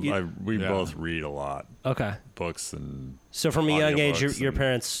books. We both read a lot. Okay. Books and So from a young age, audiobooks your and-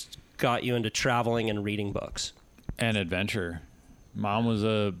 parents got you into traveling and reading books. And adventure. Mom was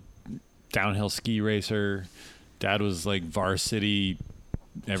a downhill ski racer. Dad was like varsity,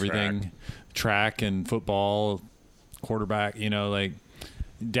 everything, track and football, quarterback. Like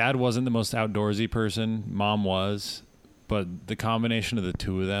Dad wasn't the most outdoorsy person. Mom was, but the combination of the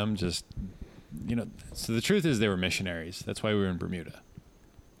two of them just, So the truth is they were missionaries. That's why we were in Bermuda.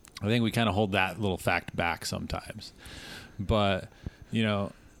 I think we kind of hold that little fact back sometimes, but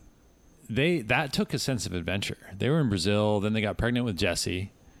that took a sense of adventure. They were in Brazil, then they got pregnant with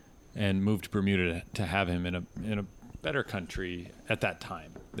Jesse and moved to Bermuda to have him in a better country at that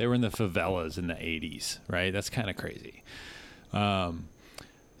time. They were in the favelas in the 80s, right? That's kind of crazy.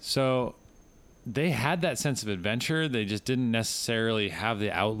 So they had that sense of adventure. They just didn't necessarily have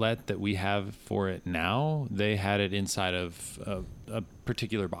the outlet that we have for it now. They had it inside of a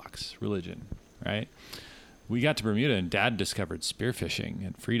particular box, religion, right? We got to Bermuda and Dad discovered spearfishing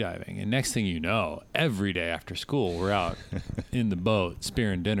and freediving. And next thing you know, every day after school, we're out in the boat,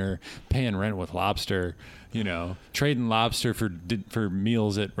 spearing dinner, paying rent with lobster, trading lobster for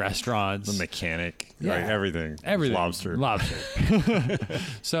meals at restaurants. The mechanic, Yeah. right? Everything. Lobster.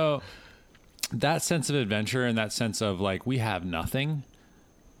 So that sense of adventure and that sense of like, we have nothing,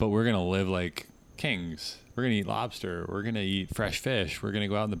 but we're going to live like kings. We're going to eat lobster. We're going to eat fresh fish. We're going to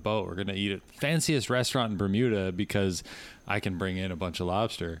go out in the boat. We're going to eat at the fanciest restaurant in Bermuda because I can bring in a bunch of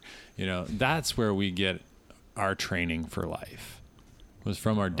lobster. That's where we get our training for life, was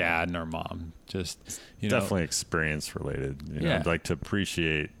from our dad and our mom. Just, Definitely experience related. Yeah. Like to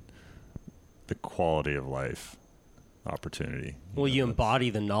appreciate the quality of life opportunity. Well, you embody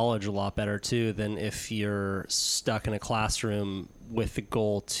the knowledge a lot better too than if you're stuck in a classroom with the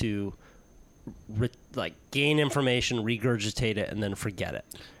goal to gain information, regurgitate it, and then forget it.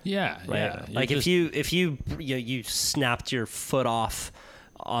 Yeah, Right? yeah. Like if you snapped your foot off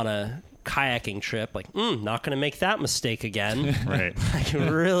on a kayaking trip, like not going to make that mistake again. Right. Like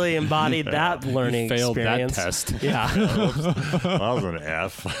really embodied that learning failed experience. that test. Yeah. That was an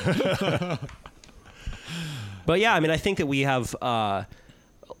F. But yeah, I mean, I think that we have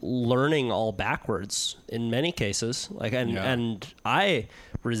learning all backwards in many cases. And I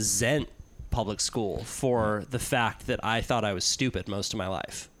resent public school for the fact that I thought I was stupid most of my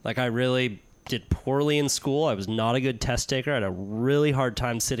life. Like I really did poorly in school. I was not a good test taker. I had a really hard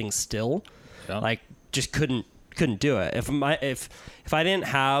time sitting still. Yeah. Like just couldn't do it. If I didn't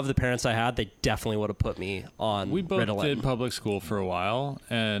have the parents I had, they definitely would have put me on We both Ritalin. did public school for a while,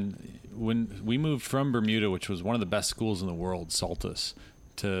 and when we moved from Bermuda, which was one of the best schools in the world, Saltus,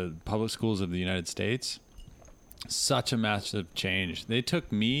 to public schools of the United States, such a massive change. They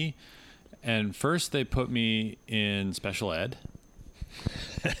took me, and first they put me in special ed.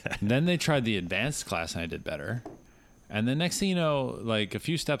 Then they tried the advanced class, and I did better. And the next thing you know, like a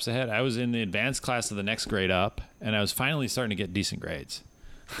few steps ahead, I was in the advanced class of the next grade up, and I was finally starting to get decent grades.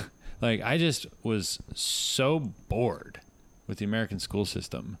 Like I just was so bored with the American school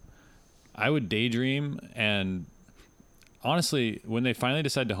system. I would daydream, and honestly, when they finally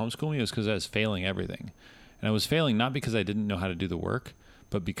decided to homeschool me, it was because I was failing everything. And I was failing not because I didn't know how to do the work,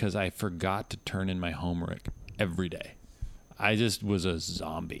 but because I forgot to turn in my homework every day. I just was a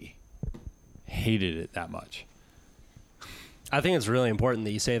zombie. Hated it that much. I think it's really important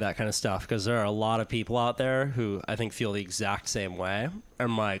that you say that kind of stuff because there are a lot of people out there who I think feel the exact same way.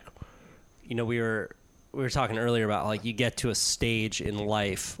 And like, we were talking earlier about like you get to a stage in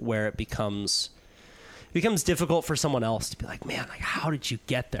life where it becomes becomes difficult for someone else to be like, man, like, how did you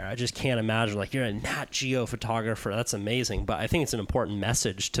get there? I just can't imagine. Like, you're a Nat Geo photographer. That's amazing. But I think it's an important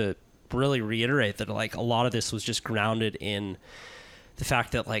message to really reiterate that, like, a lot of this was just grounded in the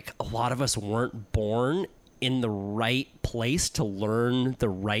fact that, like, a lot of us weren't born in the right place to learn the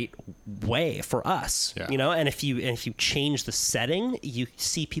right way for us, you know? And if you change the setting, you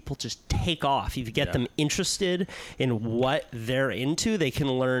see people just take off. If you get them interested in what they're into, they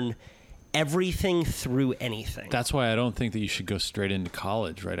can learn everything through anything. That's why I don't think that you should go straight into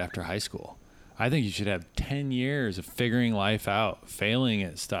college right after high school. I think you should have 10 years of figuring life out, failing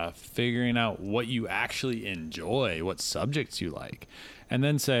at stuff, figuring out what you actually enjoy, what subjects you like, and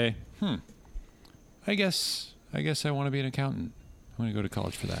then say, I guess I want to be an accountant. I want to go to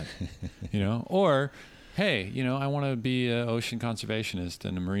college for that, you know? Or, hey, you know, I want to be an ocean conservationist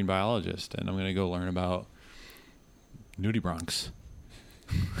and a marine biologist, and I'm going to go learn about nudibranchs.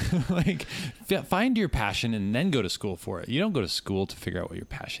 Like, find your passion and then go to school for it. You don't go to school to figure out what your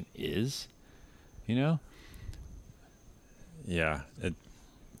passion is, you know? Yeah.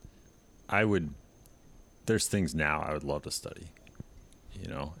 There's things now I would love to study, you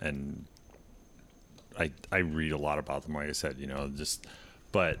know, and I read a lot about them, like I said, you know,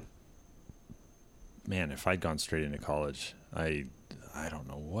 but man, if I'd gone straight into college, I don't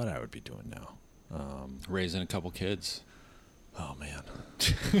know what I would be doing now. Raising a couple kids. Oh man.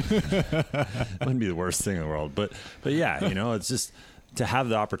 Wouldn't be the worst thing in the world, but yeah, you know, it's just to have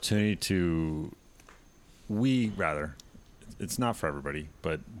the opportunity it's not for everybody,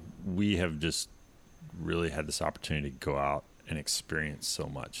 but we have just really had this opportunity to go out and experience so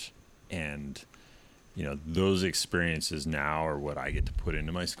much. And you know, those experiences now are what I get to put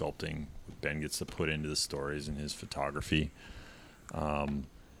into my sculpting. Ben gets to put into the stories in his photography.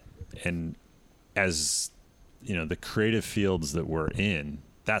 And as, you know, the creative fields that we're in,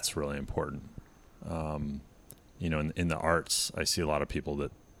 that's really important. You know, in the arts, I see a lot of people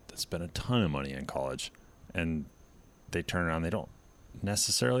that spend a ton of money in college, and they turn around, they don't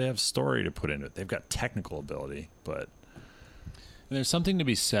necessarily have story to put into it. They've got technical ability, but... And there's something to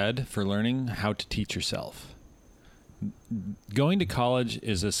be said for learning how to teach yourself. Going to college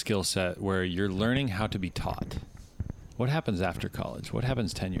is a skill set where you're learning how to be taught. What happens after college? What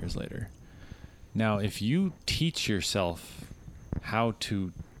happens 10 years later? Now, if you teach yourself how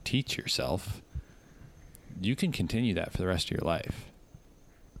to teach yourself, you can continue that for the rest of your life.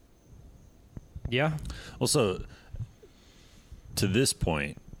 Yeah. Also, to this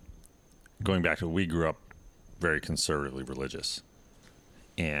point, going back to, we grew up very conservatively religious.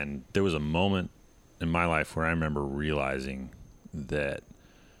 And there was a moment in my life where I remember realizing that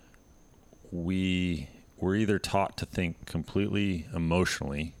we were either taught to think completely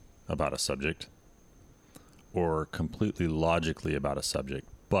emotionally about a subject or completely logically about a subject,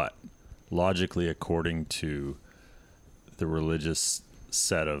 but logically according to the religious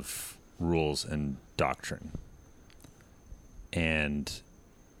set of rules and doctrine. And,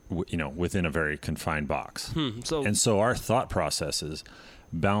 you know, within a very confined box. So our thought processes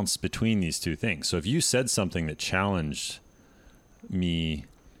bounce between these two things. So if you said something that challenged me,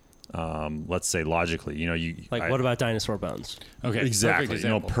 let's say logically, you know, what about dinosaur bones? Okay, exactly.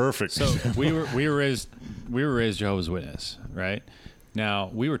 Perfect. So we were raised Jehovah's Witness, right? Now,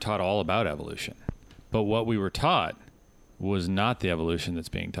 we were taught all about evolution, but what we were taught was not the evolution that's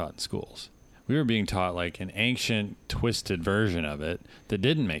being taught in schools. We were being taught like an ancient, twisted version of it that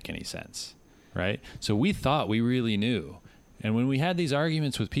didn't make any sense, right? So we thought we really knew. And when we had these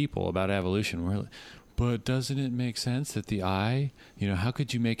arguments with people about evolution, we're like, but doesn't it make sense that the eye, you know, how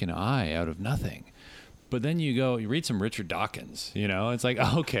could you make an eye out of nothing? But then you read some Richard Dawkins, you know, it's like,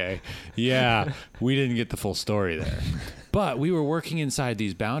 okay, yeah, we didn't get the full story there. But we were working inside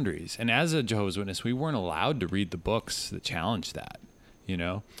these boundaries. And as a Jehovah's Witness, we weren't allowed to read the books that challenged that, you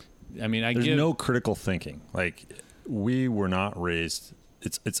know? I mean, there's no critical thinking. Like, we were not raised,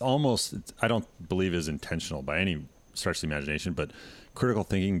 it's almost, I don't believe is intentional by any stretch of the imagination, but critical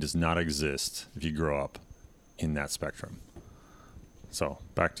thinking does not exist if you grow up in that spectrum. So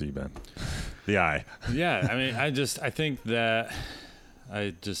back to you, Ben. The eye. Yeah. I mean, I think that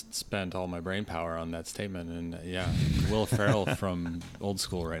I just spent all my brain power on that statement, and Will Ferrell from Old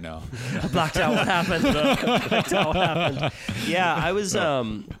School right now. Blacked out what happened. Yeah, I was.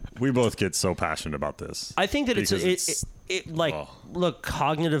 We both get so passionate about this. I think that look,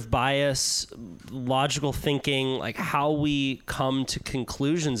 cognitive bias, logical thinking, like how we come to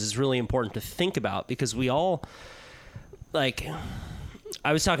conclusions is really important to think about, because we all, like,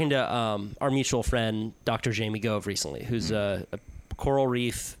 I was talking to our mutual friend, Dr. Jamie Gove, recently, who's a coral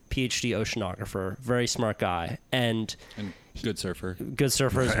reef PhD oceanographer, very smart guy, and good surfer. Good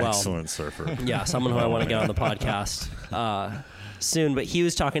surfer as well. Excellent surfer. Yeah, someone who I want to get on the podcast soon. But he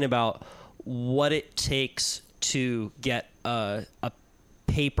was talking about what it takes to get a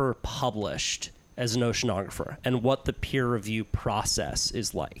paper published as an oceanographer and what the peer review process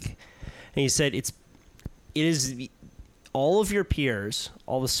is like. And he said it is all of your peers,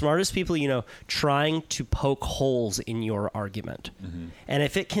 all the smartest people you know, trying to poke holes in your argument. Mm-hmm. And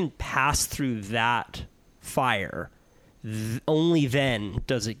if it can pass through that fire, only then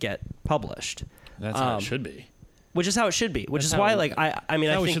does it get published. That's how it should be. Which is how it should be. Which is why, like, I mean,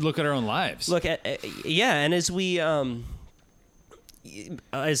 I think we should look at our own lives. Look at, and as we,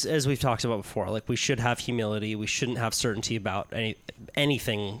 as we've talked about before, like, we should have humility. We shouldn't have certainty about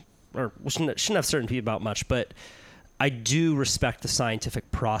anything, or we shouldn't have certainty about much. But I do respect the scientific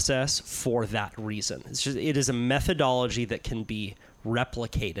process for that reason. It is a methodology that can be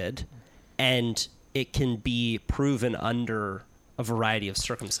replicated, and it can be proven under a variety of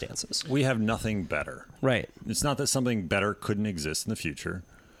circumstances. We have nothing better. Right. It's not that something better couldn't exist in the future,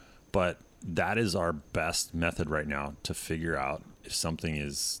 but that is our best method right now to figure out if something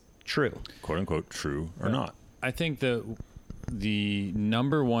is true, quote unquote, true or not. I think the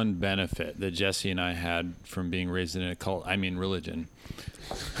number one benefit that Jesse and I had from being raised in a cult, I mean religion,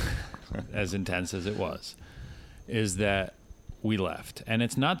 as intense as it was, is that we left. And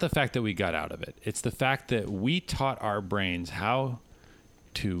it's not the fact that we got out of it. It's the fact that we taught our brains how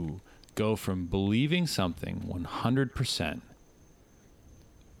to go from believing something 100%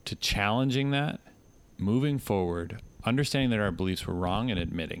 to challenging that, moving forward, understanding that our beliefs were wrong and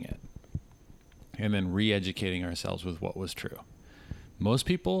admitting it, and then re-educating ourselves with what was true. Most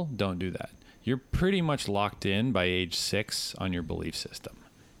people don't do that. You're pretty much locked in by age 6 on your belief system,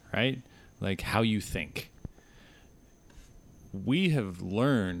 right? Like how you think. We have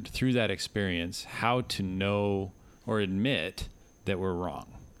learned through that experience how to know or admit that we're wrong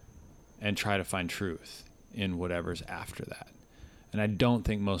and try to find truth in whatever's after that. And I don't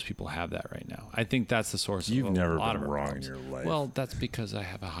think most people have that right now. I think that's the source of a lot of our problems. You've never been wrong in your life. Well, that's because I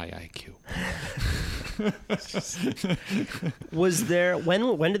have a high IQ. Was there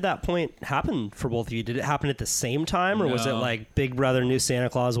when did that point happen for both of you? Did it happen at the same time, or was it like Big Brother knew Santa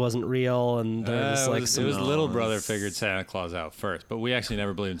Claus wasn't real, and there was like it was Little Brother figured Santa Claus out first, but we actually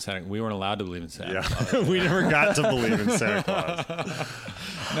never believed in Santa. We weren't allowed to believe in Santa Claus. We never got to believe in Santa Claus.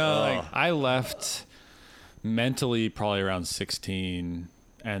 Like I left mentally probably around 16,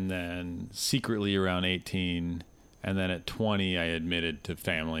 and then secretly around 18. And then at 20, I admitted to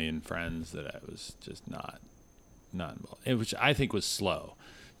family and friends that I was just not involved, which I think was slow.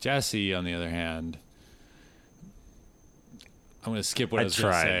 Jesse, on the other hand, I'm going to skip what I was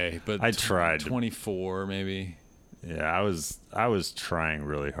going to say, but I tried 24 maybe. Yeah, I was trying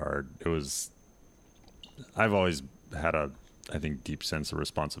really hard. I've always had I think, deep sense of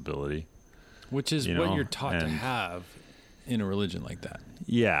responsibility. Which is what you're taught to have in a religion like that.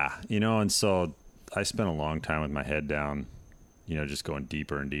 Yeah, and so I spent a long time with my head down, just going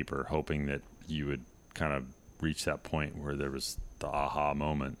deeper and deeper, hoping that you would kind of reach that point where there was the aha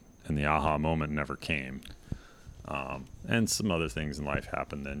moment, and the aha moment never came. And some other things in life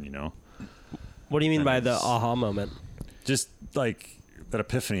happened then, What do you mean by the aha moment? Just like that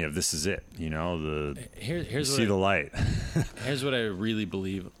epiphany of this is it, Here's see the light. Here's what I really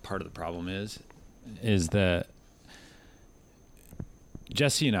believe part of the problem is that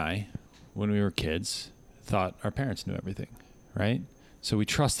Jesse and I, when we were kids, thought our parents knew everything, right? So we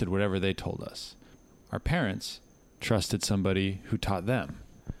trusted whatever they told us. Our parents trusted somebody who taught them,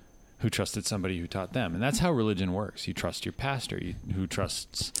 who trusted somebody who taught them. And that's how religion works. You trust your pastor, who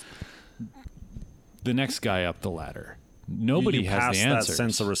trusts the next guy up the ladder. Nobody has the answers. That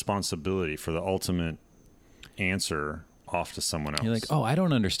sense of responsibility for the ultimate answer off to someone else. You're like, oh, I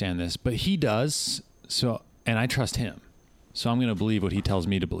don't understand this, but he does, and I trust him. So I'm going to believe what he tells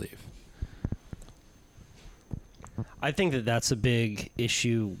me to believe. I think that that's a big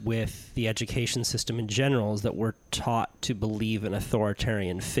issue with the education system in general, is that we're taught to believe an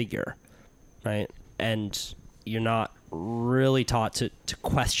authoritarian figure, right? And you're not really taught to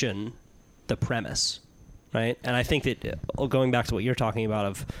question the premise, right? And I think that going back to what you're talking about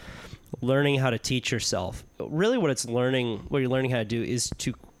of learning how to teach yourself, really what you're learning how to do is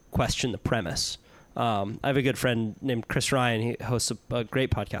to question the premise. I have a good friend named Chris Ryan. He hosts a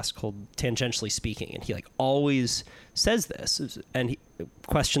great podcast called Tangentially Speaking, and he always says this, and he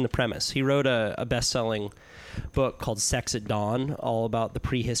questioned the premise. He wrote a best-selling book called Sex at Dawn, all about the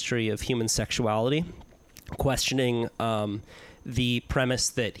prehistory of human sexuality, questioning the premise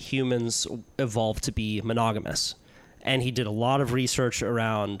that humans evolved to be monogamous. And he did a lot of research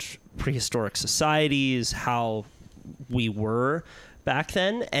around prehistoric societies, how we were back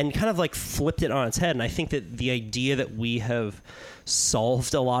then, and kind of like flipped it on its head. And I think that the idea that we have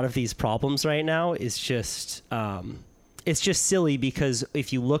solved a lot of these problems right now is just it's just silly, because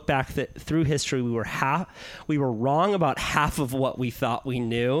if you look back through history, we were wrong about half of what we thought we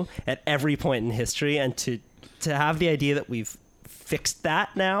knew at every point in history, and to have the idea that we've fixed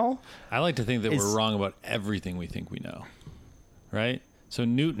that now. I like to think that we're wrong about everything we think we know, right? So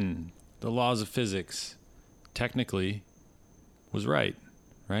Newton, the laws of physics, technically was right?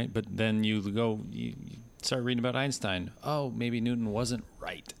 But then you start reading about Einstein. Oh, maybe Newton wasn't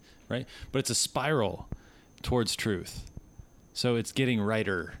right? But it's a spiral towards truth. So it's getting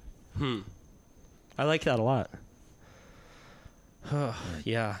righter. I like that a lot.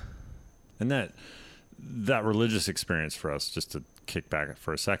 Yeah. And that religious experience for us, just to kick back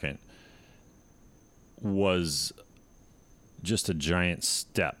for a second, was just a giant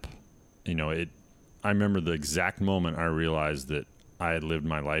step. I remember the exact moment I realized that I had lived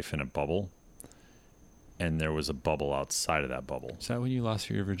my life in a bubble, and there was a bubble outside of that bubble. Is that when you lost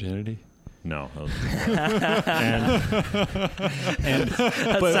your virginity? No. That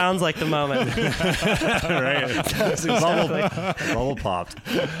sounds like the moment. Right. Bubble popped.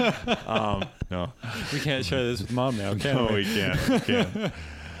 No. We can't share this with Mom now, can we? We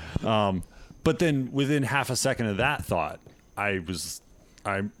can't. But then within half a second of that thought, I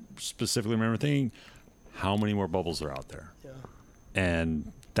specifically remember thinking, how many more bubbles are out there? Yeah.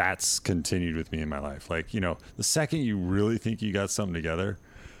 And that's continued with me in my life. The second you really think you got something together,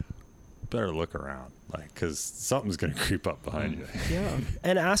 better look around, because something's going to creep up behind you. Yeah.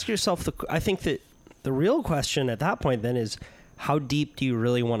 And ask yourself, I think that the real question at that point then is, how deep do you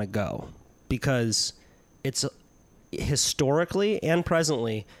really want to go? Because it's historically and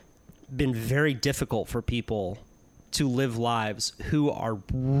presently been very difficult for people to live lives who are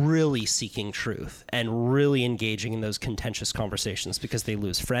really seeking truth and really engaging in those contentious conversations, because they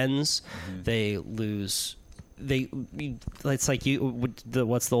lose friends, it's like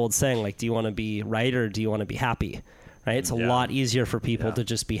what's the old saying? Do you want to be right or do you want to be happy? Right? It's a lot easier for people to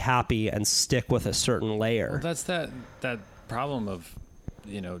just be happy and stick with a certain layer. Well, that's that problem of,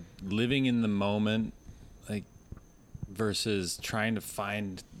 living in the moment, versus trying to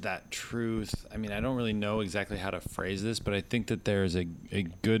find that truth. I mean, I don't really know exactly how to phrase this, but I think that there's a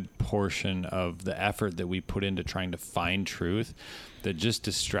good portion of the effort that we put into trying to find truth that just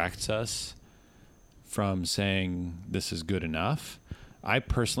distracts us from saying this is good enough. I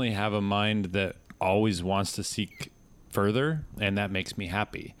personally have a mind that always wants to seek further, and that makes me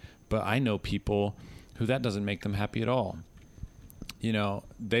happy. But I know people who that doesn't make them happy at all.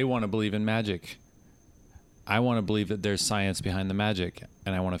 They want to believe in magic. I want to believe that there's science behind the magic,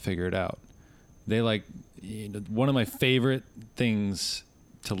 and I want to figure it out. One of my favorite things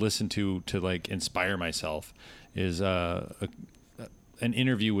to listen to inspire myself is an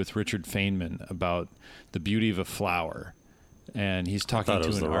interview with Richard Feynman about the beauty of a flower, and he's talking to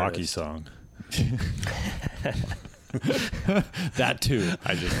an Rocky artist. song. That too.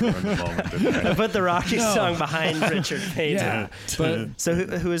 I just ruined the moment. I put the Rocky song behind Richard Feynman. Yeah, but so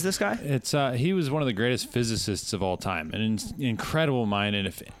who is this guy? It's he was one of the greatest physicists of all time, an incredible mind.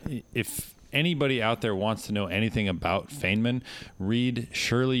 And if anybody out there wants to know anything about Feynman, read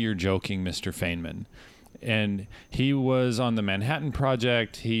Surely You're Joking, Mr. Feynman. And he was on the Manhattan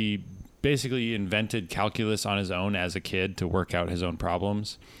Project. He basically invented calculus on his own as a kid to work out his own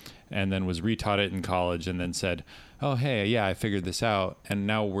problems, and then was retaught it in college, and then said, oh, hey, yeah, I figured this out, and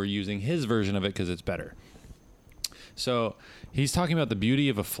now we're using his version of it because it's better. So he's talking about the beauty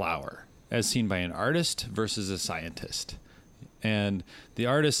of a flower as seen by an artist versus a scientist. And the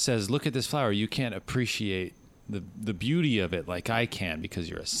artist says, look at this flower. You can't appreciate the beauty of it like I can because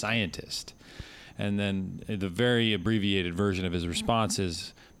you're a scientist. And then the very abbreviated version of his response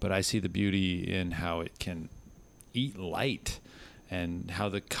is, but I see the beauty in how it can eat light and how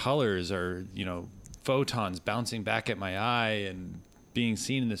the colors are, photons bouncing back at my eye and being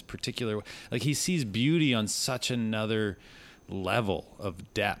seen in this particular way. He sees beauty on such another level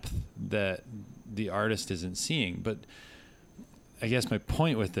of depth that the artist isn't seeing. But I guess my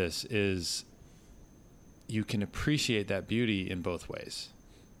point with this is you can appreciate that beauty in both ways.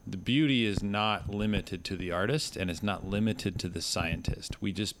 The beauty is not limited to the artist, and it's not limited to the scientist.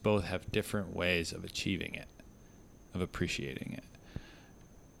 We just both have different ways of achieving it, of appreciating it.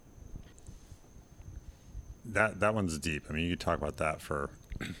 That one's deep. I mean, you could talk about that for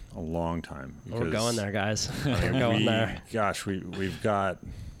a long time. We're going there, guys. We're going there. Gosh, we've got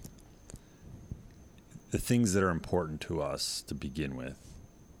the things that are important to us to begin with.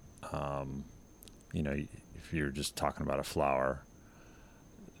 If if you're just talking about a flower,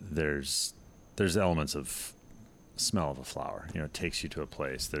 there's elements of smell of a flower. You know, it takes you to a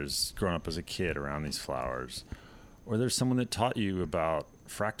place. There's growing up as a kid around these flowers, or there's someone that taught you about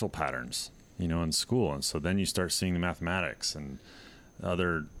fractal patterns, you know, in school, and so then you start seeing the mathematics and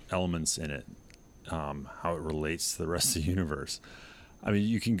other elements in it, how it relates to the rest of the universe. I mean,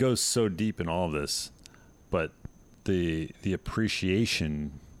 you can go so deep in all of this, but the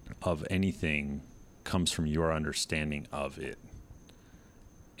appreciation of anything comes from your understanding of it.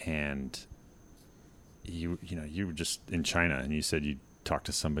 And you were just in China, and you said you talked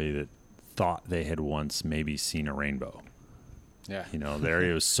to somebody that thought they had once maybe seen a rainbow. Yeah. You know, the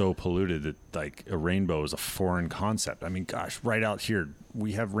area was so polluted that like a rainbow is a foreign concept. I mean, gosh, right out here,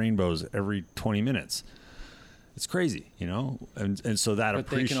 we have rainbows every 20 minutes. It's crazy, you know? And so that but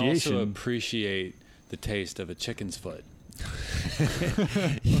appreciation. They can also appreciate the taste of a chicken's foot,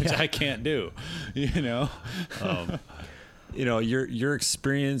 which I can't do, you know? You know, your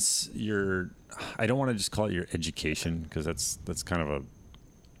experience, I don't want to just call it your education, because that's kind of a,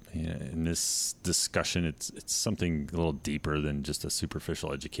 you know, in this discussion, it's something a little deeper than just a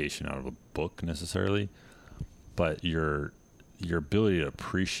superficial education out of a book necessarily, but your ability to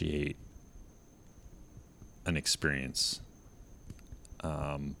appreciate an experience,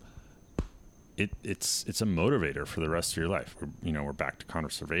 it's a motivator for the rest of your life. We're back to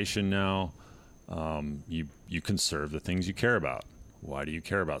conservation now. You conserve the things you care about. Why do you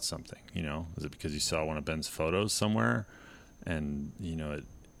care about something? You know, is it because you saw one of Ben's photos somewhere, and you know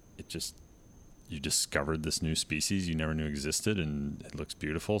it just, you discovered this new species you never knew existed, and it looks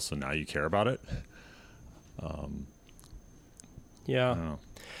beautiful, so now you care about it? Yeah. I don't know.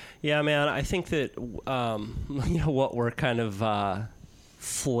 Yeah, man, I think that, you know, what we're kind of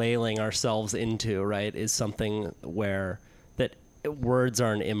flailing ourselves into, right, is something where that words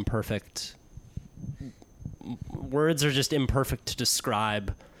are just imperfect to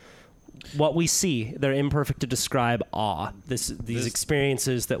describe what we see. They're imperfect to describe awe. These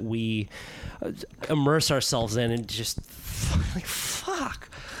experiences that we immerse ourselves in, and just like, fuck.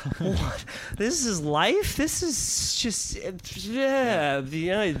 What? This is life? This is just bleh.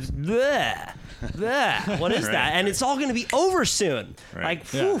 What is that? And it's all going to be over soon. Right.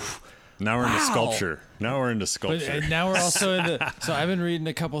 Like, Yeah. whew. Now we're into sculpture. But now we're also into. So I've been reading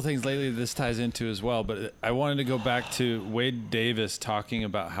a couple things lately that this ties into as well. But I wanted to go back to Wade Davis talking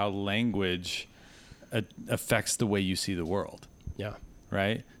about how language affects the way you see the world. Yeah.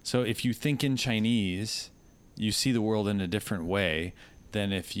 Right. So if you think in Chinese, you see the world in a different way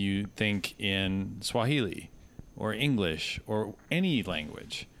than if you think in Swahili or English or any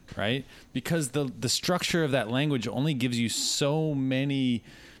language. Right. Because the structure of that language only gives you so many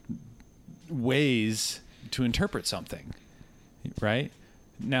ways to interpret something, right?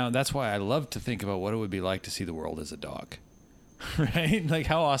 Now, that's why I love to think about what it would be like to see the world as a dog, right? Like,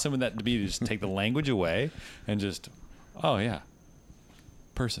 how awesome would that be to just take the language away and just, oh, yeah,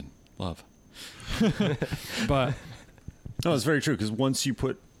 person, love. But no, it's very true, because once you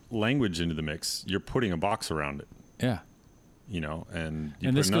put language into the mix, you're putting a box around it. Yeah. You know, and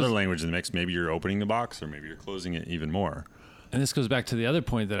put another language in the mix, maybe you're opening the box, or maybe you're closing it even more. And this goes back to the other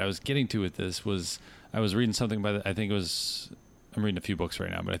point that I was getting to with this was I was reading something by I'm reading a few books right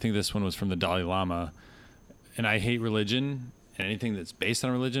now, but I think this one was from the Dalai Lama. And I hate religion and anything that's based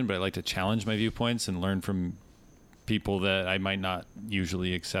on religion, but I like to challenge my viewpoints and learn from people that I might not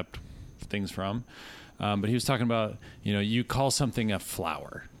usually accept things from. But he was talking about, you know, you call something a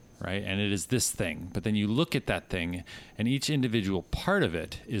flower, right? And it is this thing, but then you look at that thing and each individual part of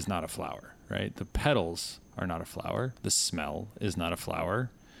it is not a flower, right? The petals are not a flower. The smell is not a flower,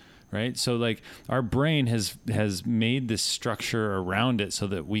 right? So like our brain has made this structure around it so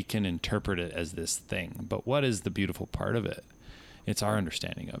that we can interpret it as this thing. But what is the beautiful part of it? It's our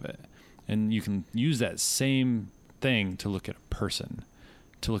understanding of it. And you can use that same thing to look at a person,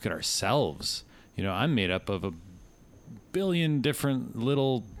 to look at ourselves. You know, I'm made up of a billion different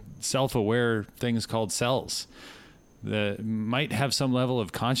little self-aware things called cells that might have some level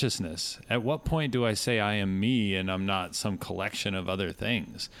of consciousness. At what point do I say I am me and I'm not some collection of other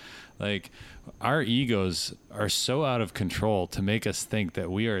things? Like, our egos are so out of control to make us think that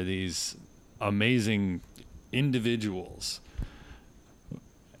we are these amazing individuals.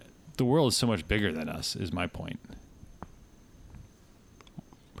 The world is so much bigger than us, is my point.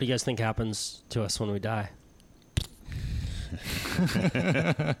 What do you guys think happens to us when we die?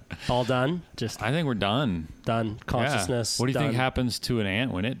 All done? I think we're done. Done. Consciousness. Yeah. What do you done. think happens to an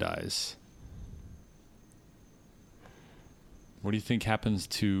ant when it dies? What do you think happens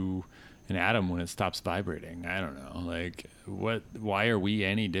to an atom when it stops vibrating? I don't know. Like, why are we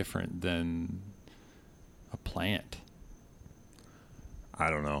any different than a plant? I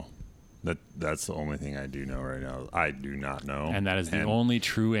don't know. That's the only thing I do know right now. I do not know. And that is the only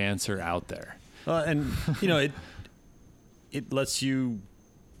true answer out there. And it lets you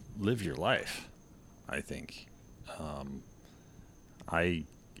live your life, I think. I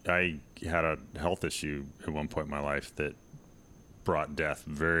had a health issue at one point in my life that brought death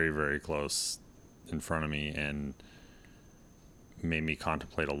very, very close in front of me and made me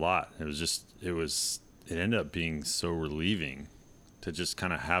contemplate a lot. It ended up being so relieving to just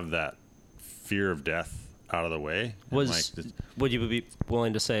kind of have that fear of death out of the way. Would you be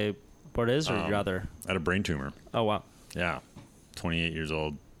willing to say what it is, or would you rather? I had a brain tumor. Oh, wow. Yeah. 28 years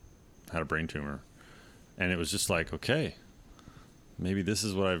old, had a brain tumor. And it was just like, okay, maybe this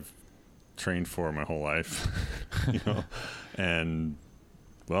is what I've trained for my whole life, and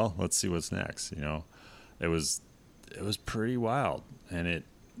well, let's see what's next. It was pretty wild.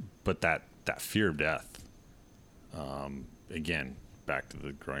 But that fear of death, again, back to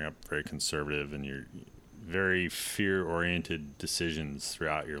the growing up very conservative and your very fear-oriented decisions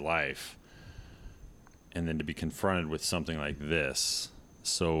throughout your life, and then to be confronted with something like this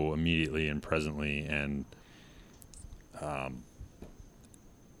so immediately and presently, and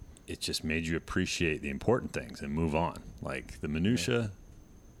it just made you appreciate the important things and move on. Like the minutia,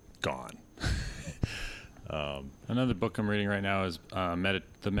 gone. Another book I'm reading right now is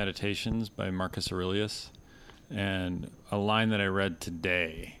The Meditations by Marcus Aurelius. And a line that I read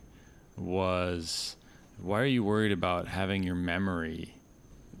today was, why are you worried about having your memory,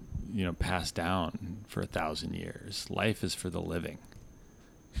 passed down for 1,000 years? Life is for the living.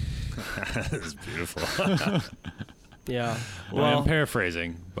 That's beautiful. Yeah. Well, I'm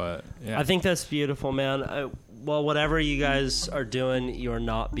paraphrasing, but yeah. I think that's beautiful, man. Whatever you guys are doing, you're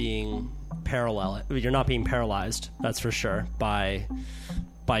not being You're not being paralyzed. That's for sure by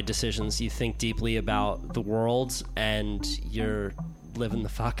decisions. You think deeply about the world, and you're living the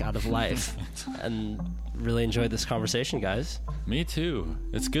fuck out of life. And really enjoyed this conversation, guys. Me too.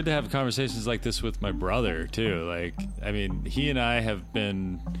 It's good to have conversations like this with my brother too. He and I have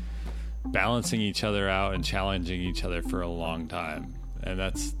been balancing each other out and challenging each other for a long time, and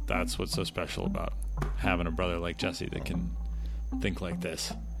that's what's so special about having a brother like Jesse that can think like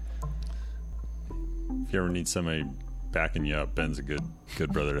this. If you ever need somebody backing you up, Ben's a good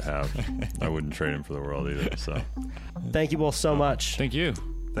brother to have. I wouldn't trade him for the world either. So thank you both so much. Thank you.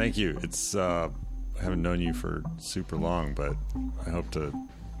 It's I haven't known you for super long, but I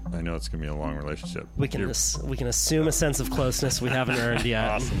know it's gonna be a long relationship. We can assume a sense of closeness we haven't earned yet.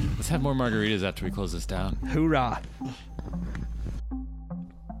 Awesome. Let's have more margaritas after we close this down. Hoorah.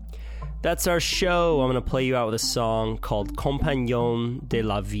 That's our show. I'm going to play you out with a song called Compagnon de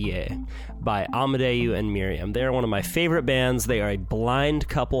la Vie by Amadeu and Miriam. They're one of my favorite bands. They are a blind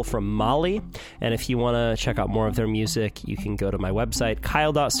couple from Mali. And if you want to check out more of their music, you can go to my website,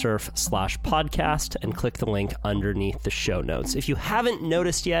 kyle.surf/podcast, and click the link underneath the show notes. If you haven't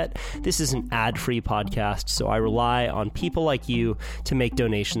noticed yet, this is an ad-free podcast, so I rely on people like you to make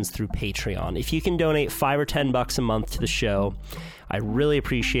donations through Patreon. If you can donate $5 or $10 a month to the show, I really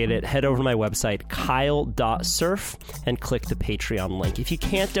appreciate it. Head over to my website, kyle.surf, and click the Patreon link. If you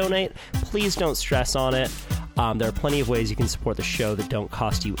can't donate, please don't stress on it. There are plenty of ways you can support the show that don't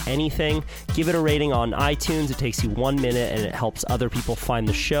cost you anything. Give it a rating on iTunes. It takes you 1 minute, and it helps other people find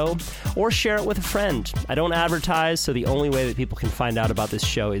the show. Or share it with a friend. I don't advertise, so the only way that people can find out about this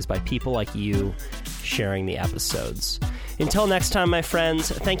show is by people like you sharing the episodes. Until next time, my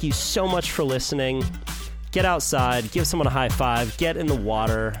friends, thank you so much for listening. Get outside, give someone a high five, get in the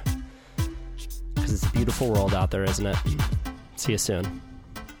water, because it's a beautiful world out there, isn't it? See you soon.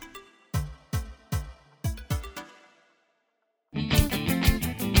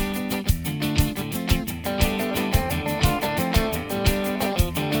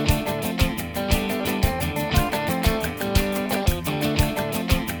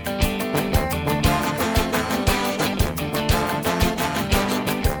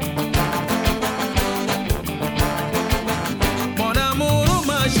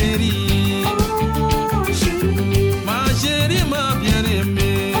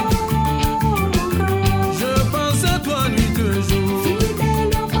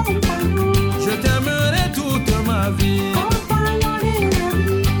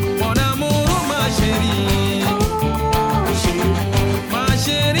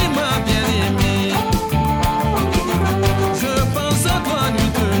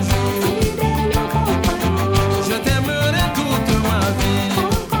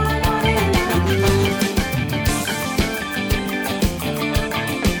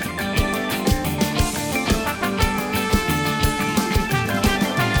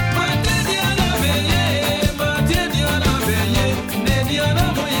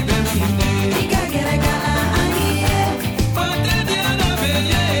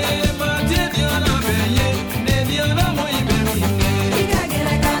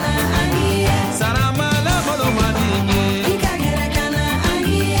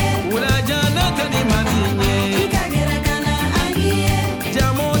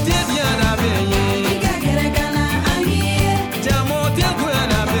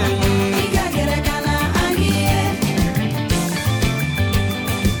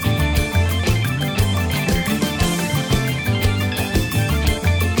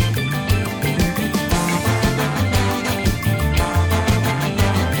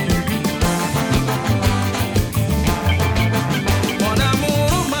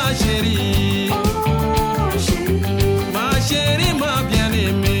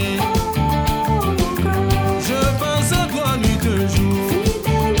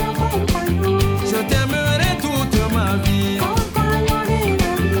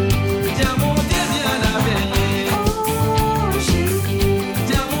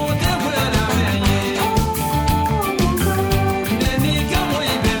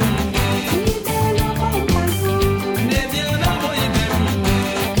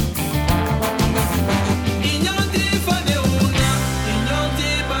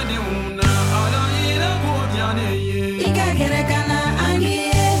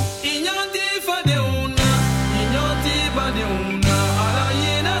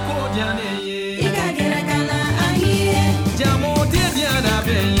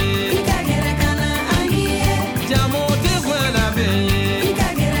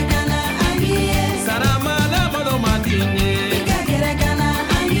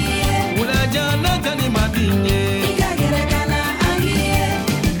 feeling.